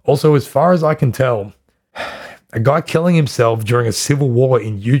 Also, as far as I can tell, a guy killing himself during a civil war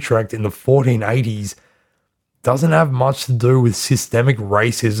in Utrecht in the 1480s doesn't have much to do with systemic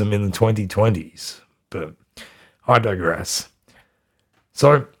racism in the 2020s, but I digress.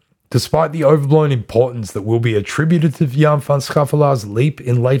 So, despite the overblown importance that will be attributed to Jan van Schaffelaar's leap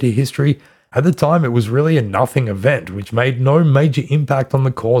in later history, at the time it was really a nothing event which made no major impact on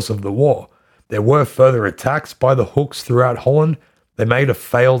the course of the war. There were further attacks by the Hooks throughout Holland. They made a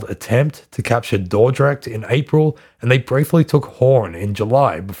failed attempt to capture Dordrecht in April, and they briefly took Hoorn in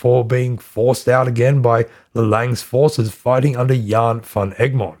July before being forced out again by Lelang's forces fighting under Jan van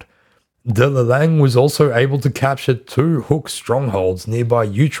Egmond. De Lelang was also able to capture two Hook strongholds nearby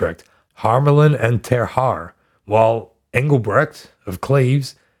Utrecht, Harmelen and Ter Haar, while Engelbrecht of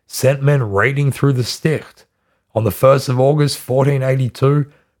Cleves sent men raiding through the Sticht. On the 1st of August 1482,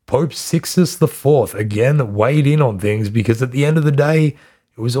 Pope Sixtus IV again weighed in on things because at the end of the day,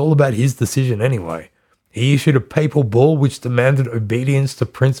 it was all about his decision anyway. He issued a papal bull which demanded obedience to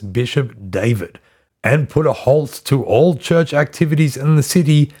Prince Bishop David and put a halt to all church activities in the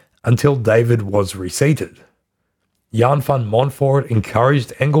city until David was reseated. Jan van Montfort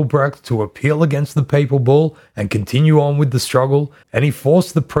encouraged Engelbrecht to appeal against the papal bull and continue on with the struggle, and he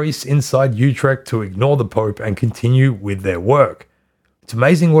forced the priests inside Utrecht to ignore the Pope and continue with their work. It's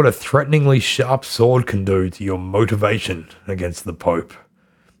amazing what a threateningly sharp sword can do to your motivation against the Pope.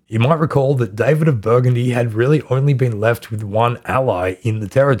 You might recall that David of Burgundy had really only been left with one ally in the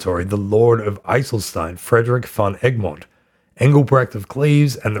territory, the Lord of Eiselstein, Frederick van Egmond. Engelbrecht of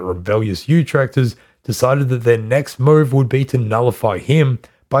Cleves and the rebellious Utrechters decided that their next move would be to nullify him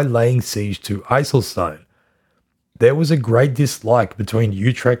by laying siege to Eiselstein. There was a great dislike between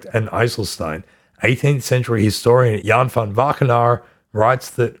Utrecht and Eiselstein. 18th century historian Jan van Wagenaar writes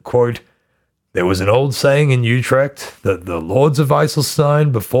that, quote, "There was an old saying in Utrecht that the lords of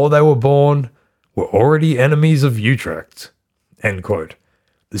Eiselstein, before they were born, were already enemies of Utrecht," end quote.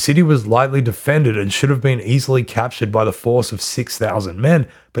 The city was lightly defended and should have been easily captured by the force of 6,000 men,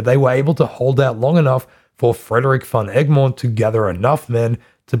 but they were able to hold out long enough for Frederick van Egmond to gather enough men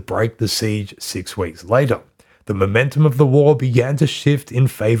to break the siege 6 weeks later. The momentum of the war began to shift in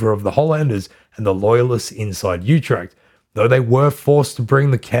favor of the Hollanders and the loyalists inside Utrecht, though they were forced to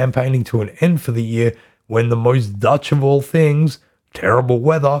bring the campaigning to an end for the year when the most Dutch of all things, terrible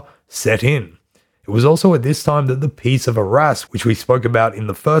weather, set in. It was also at this time that the Peace of Arras, which we spoke about in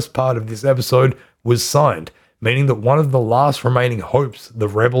the first part of this episode, was signed, meaning that one of the last remaining hopes the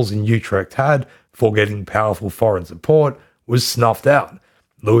rebels in Utrecht had for getting powerful foreign support was snuffed out.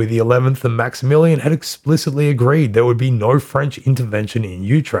 Louis XI and Maximilian had explicitly agreed there would be no French intervention in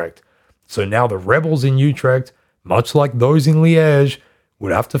Utrecht, so now the rebels in Utrecht, much like those in Liège,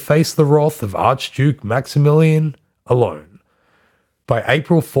 would have to face the wrath of Archduke Maximilian alone. By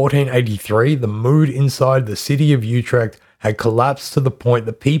April 1483, the mood inside the city of Utrecht had collapsed to the point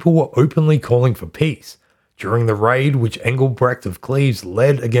that people were openly calling for peace. During the raid which Engelbrecht of Cleves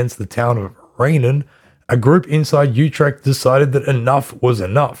led against the town of Rhenen, a group inside Utrecht decided that enough was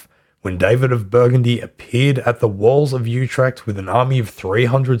enough. When David of Burgundy appeared at the walls of Utrecht with an army of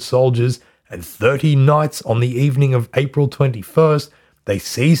 300 soldiers and 30 knights on the evening of April 21st, they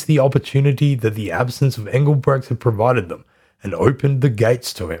seized the opportunity that the absence of Engelbrecht had provided them and opened the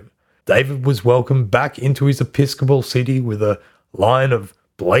gates to him. David was welcomed back into his episcopal city with a line of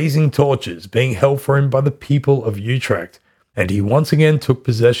blazing torches being held for him by the people of Utrecht, and he once again took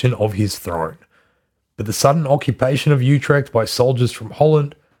possession of his throne. But the sudden occupation of Utrecht by soldiers from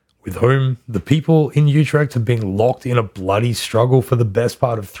Holland, with whom the people in Utrecht had been locked in a bloody struggle for the best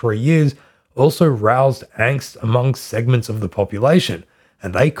part of 3 years, also roused angst among segments of the population,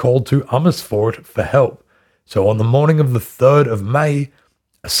 and they called to Amersfoort for help. So on the morning of the 3rd of May,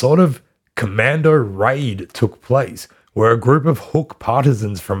 a sort of commando raid took place, where a group of Hook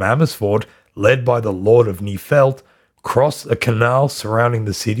partisans from Amersfoort, led by the Lord of Niefeld, crossed a canal surrounding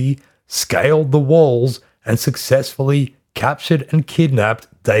the city, scaled the walls, and successfully captured and kidnapped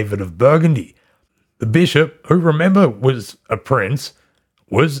David of Burgundy. The bishop, who remember was a prince,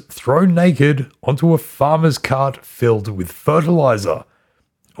 was thrown naked onto a farmer's cart filled with fertilizer,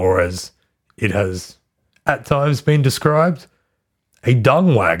 or as it has at times been described, a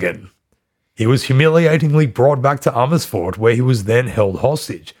dung wagon. He was humiliatingly brought back to Amersfoort, where he was then held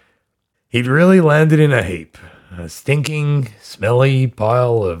hostage. He'd really landed in a heap, a stinking, smelly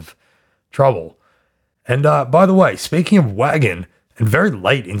pile of trouble. And by the way, speaking of wagon, and very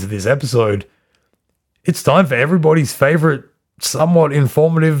late into this episode, it's time for everybody's favorite, somewhat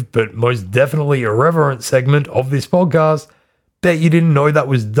informative, but most definitely irreverent segment of this podcast. Bet you didn't know that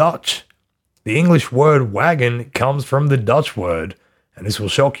was Dutch. The English word wagon comes from the Dutch word, and this will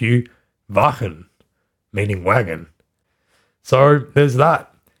shock you, wagen, meaning wagon. So there's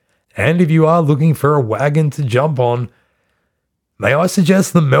that. And if you are looking for a wagon to jump on, may I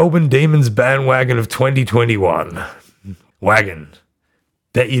suggest the Melbourne Demons bandwagon of 2021. Wagon.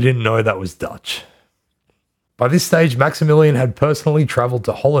 Bet you didn't know that was Dutch. By this stage, Maximilian had personally travelled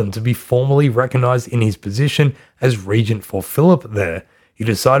to Holland to be formally recognised in his position as regent for Philip there. He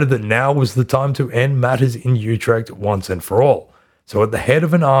decided that now was the time to end matters in Utrecht once and for all. So at the head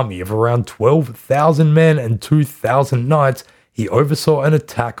of an army of around 12,000 men and 2,000 knights, he oversaw an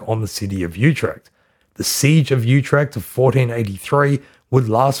attack on the city of Utrecht. The siege of Utrecht of 1483 would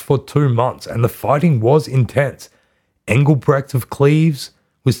last for 2 months, and the fighting was intense. Engelbrecht of Cleves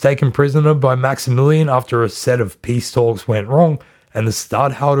was taken prisoner by Maximilian after a set of peace talks went wrong, and the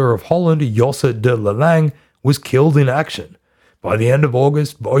Stadhouder of Holland, Josse de Lelang, was killed in action. By the end of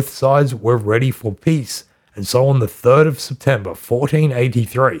August, both sides were ready for peace, and so on the 3rd of September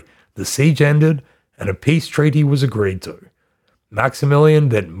 1483, the siege ended and a peace treaty was agreed to. Maximilian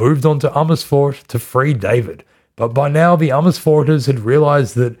then moved on to Amersfoort to free David, but by now the Amersfoorters had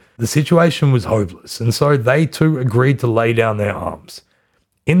realised that the situation was hopeless, and so they too agreed to lay down their arms.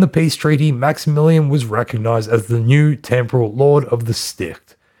 In the peace treaty, Maximilian was recognised as the new temporal lord of the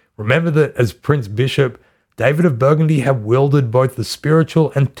Sticht. Remember that as Prince Bishop, David of Burgundy had wielded both the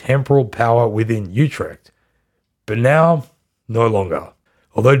spiritual and temporal power within Utrecht. But now, no longer.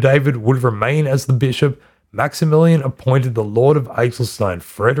 Although David would remain as the bishop, Maximilian appointed the Lord of Eichelstein,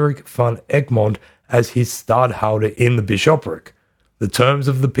 Frederick van Egmond, as his stadhouder in the bishopric. The terms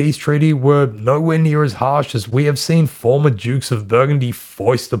of the peace treaty were nowhere near as harsh as we have seen former dukes of Burgundy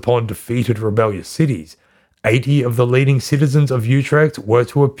foist upon defeated rebellious cities. 80 of the leading citizens of Utrecht were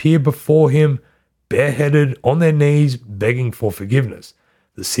to appear before him, bareheaded, on their knees, begging for forgiveness.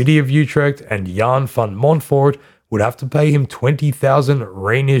 The city of Utrecht and Jan van Montfort would have to pay him 20,000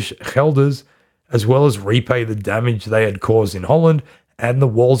 Rhenish gelders, as well as repay the damage they had caused in Holland, and the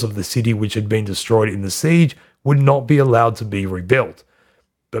walls of the city which had been destroyed in the siege would not be allowed to be rebuilt.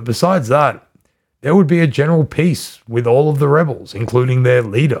 But besides that, there would be a general peace with all of the rebels, including their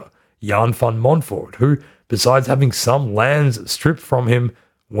leader, Jan van Montfort, who, besides having some lands stripped from him,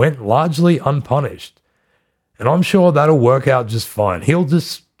 went largely unpunished. And I'm sure that'll work out just fine. He'll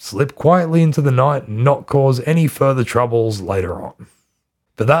just slip quietly into the night and not cause any further troubles later on.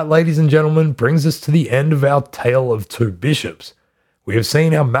 But that, ladies and gentlemen, brings us to the end of our tale of two bishops. We have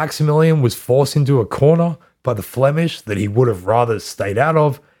seen how Maximilian was forced into a corner by the Flemish that he would have rather stayed out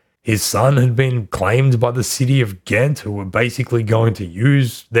of. His son had been claimed by the city of Ghent, who were basically going to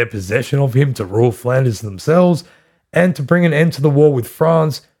use their possession of him to rule Flanders themselves. And to bring an end to the war with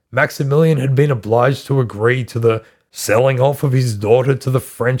France, Maximilian had been obliged to agree to the selling off of his daughter to the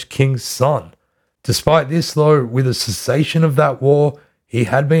French king's son. Despite this, though, with a cessation of that war, he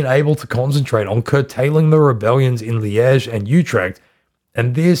had been able to concentrate on curtailing the rebellions in Liège and Utrecht,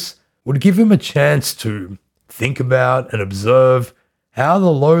 and this would give him a chance to think about and observe how the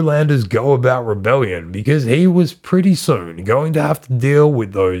lowlanders go about rebellion, because he was pretty soon going to have to deal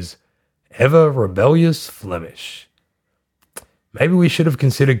with those ever rebellious Flemish. Maybe we should have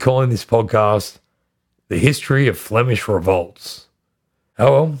considered calling this podcast The History of Flemish Revolts.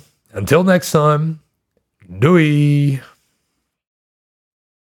 Oh well, until next time, doei.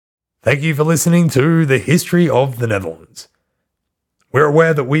 Thank you for listening to The History of the Netherlands. We're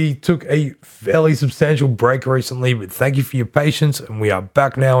aware that we took a fairly substantial break recently, but thank you for your patience, and we are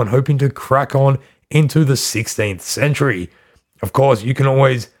back now and hoping to crack on into the 16th century. Of course, you can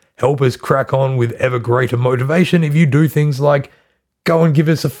always help us crack on with ever greater motivation if you do things like go and give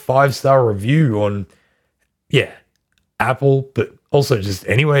us a 5-star review on, Apple, but also just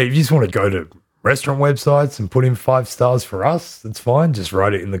anyway, if you just want to go to restaurant websites and put in 5 stars for us, that's fine. Just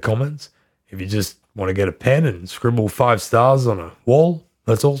write it in the comments. If you just want to get a pen and scribble 5 stars on a wall,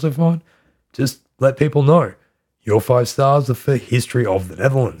 that's also fine. Just let people know. Your 5 stars are for History of the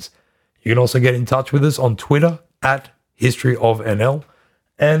Netherlands. You can also get in touch with us on Twitter at HistoryOfNL.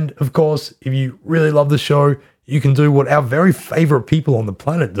 And of course, if you really love the show, you can do what our very favorite people on the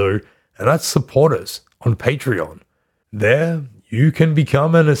planet do, and that's support us on Patreon. There, you can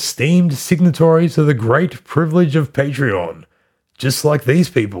become an esteemed signatory to the great privilege of Patreon, just like these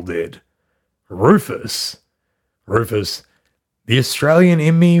people did. Rufus, the Australian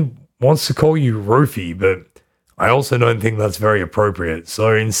in me wants to call you Roofy, but I also don't think that's very appropriate.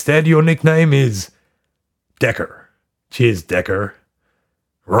 So instead, your nickname is Decker. Cheers, Decker.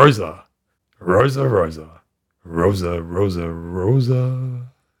 Rosa.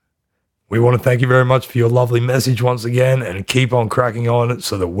 We want to thank you very much for your lovely message once again, and keep on cracking on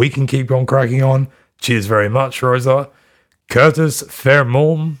so that we can keep on cracking on. Cheers very much, Rosa. Curtis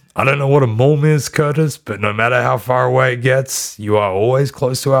Fairmulm. I don't know what a mulm is, Curtis, but no matter how far away it gets, you are always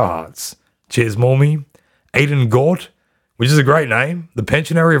close to our hearts. Cheers, Mulmy. Aidan Gort, which is a great name. The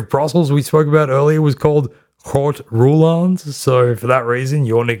pensionary of Brussels we spoke about earlier was called Gort Roelands, so for that reason,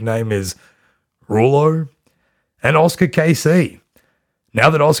 your nickname is Rulo. And Oscar KC. Now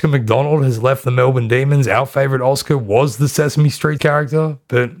that Oscar McDonald has left the Melbourne Demons, our favourite Oscar was the Sesame Street character,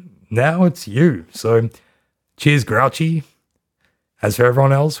 but now it's you. So cheers, Grouchy. As for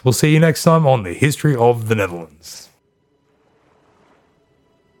everyone else, we'll see you next time on The History of the Netherlands.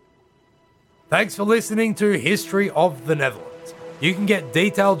 Thanks for listening to History of the Netherlands. You can get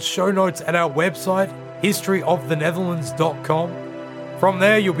detailed show notes at our website, historyofthenetherlands.com. From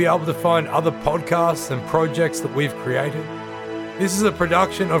there, you'll be able to find other podcasts and projects that we've created. This is a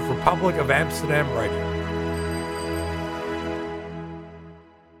production of Republic of Amsterdam Radio.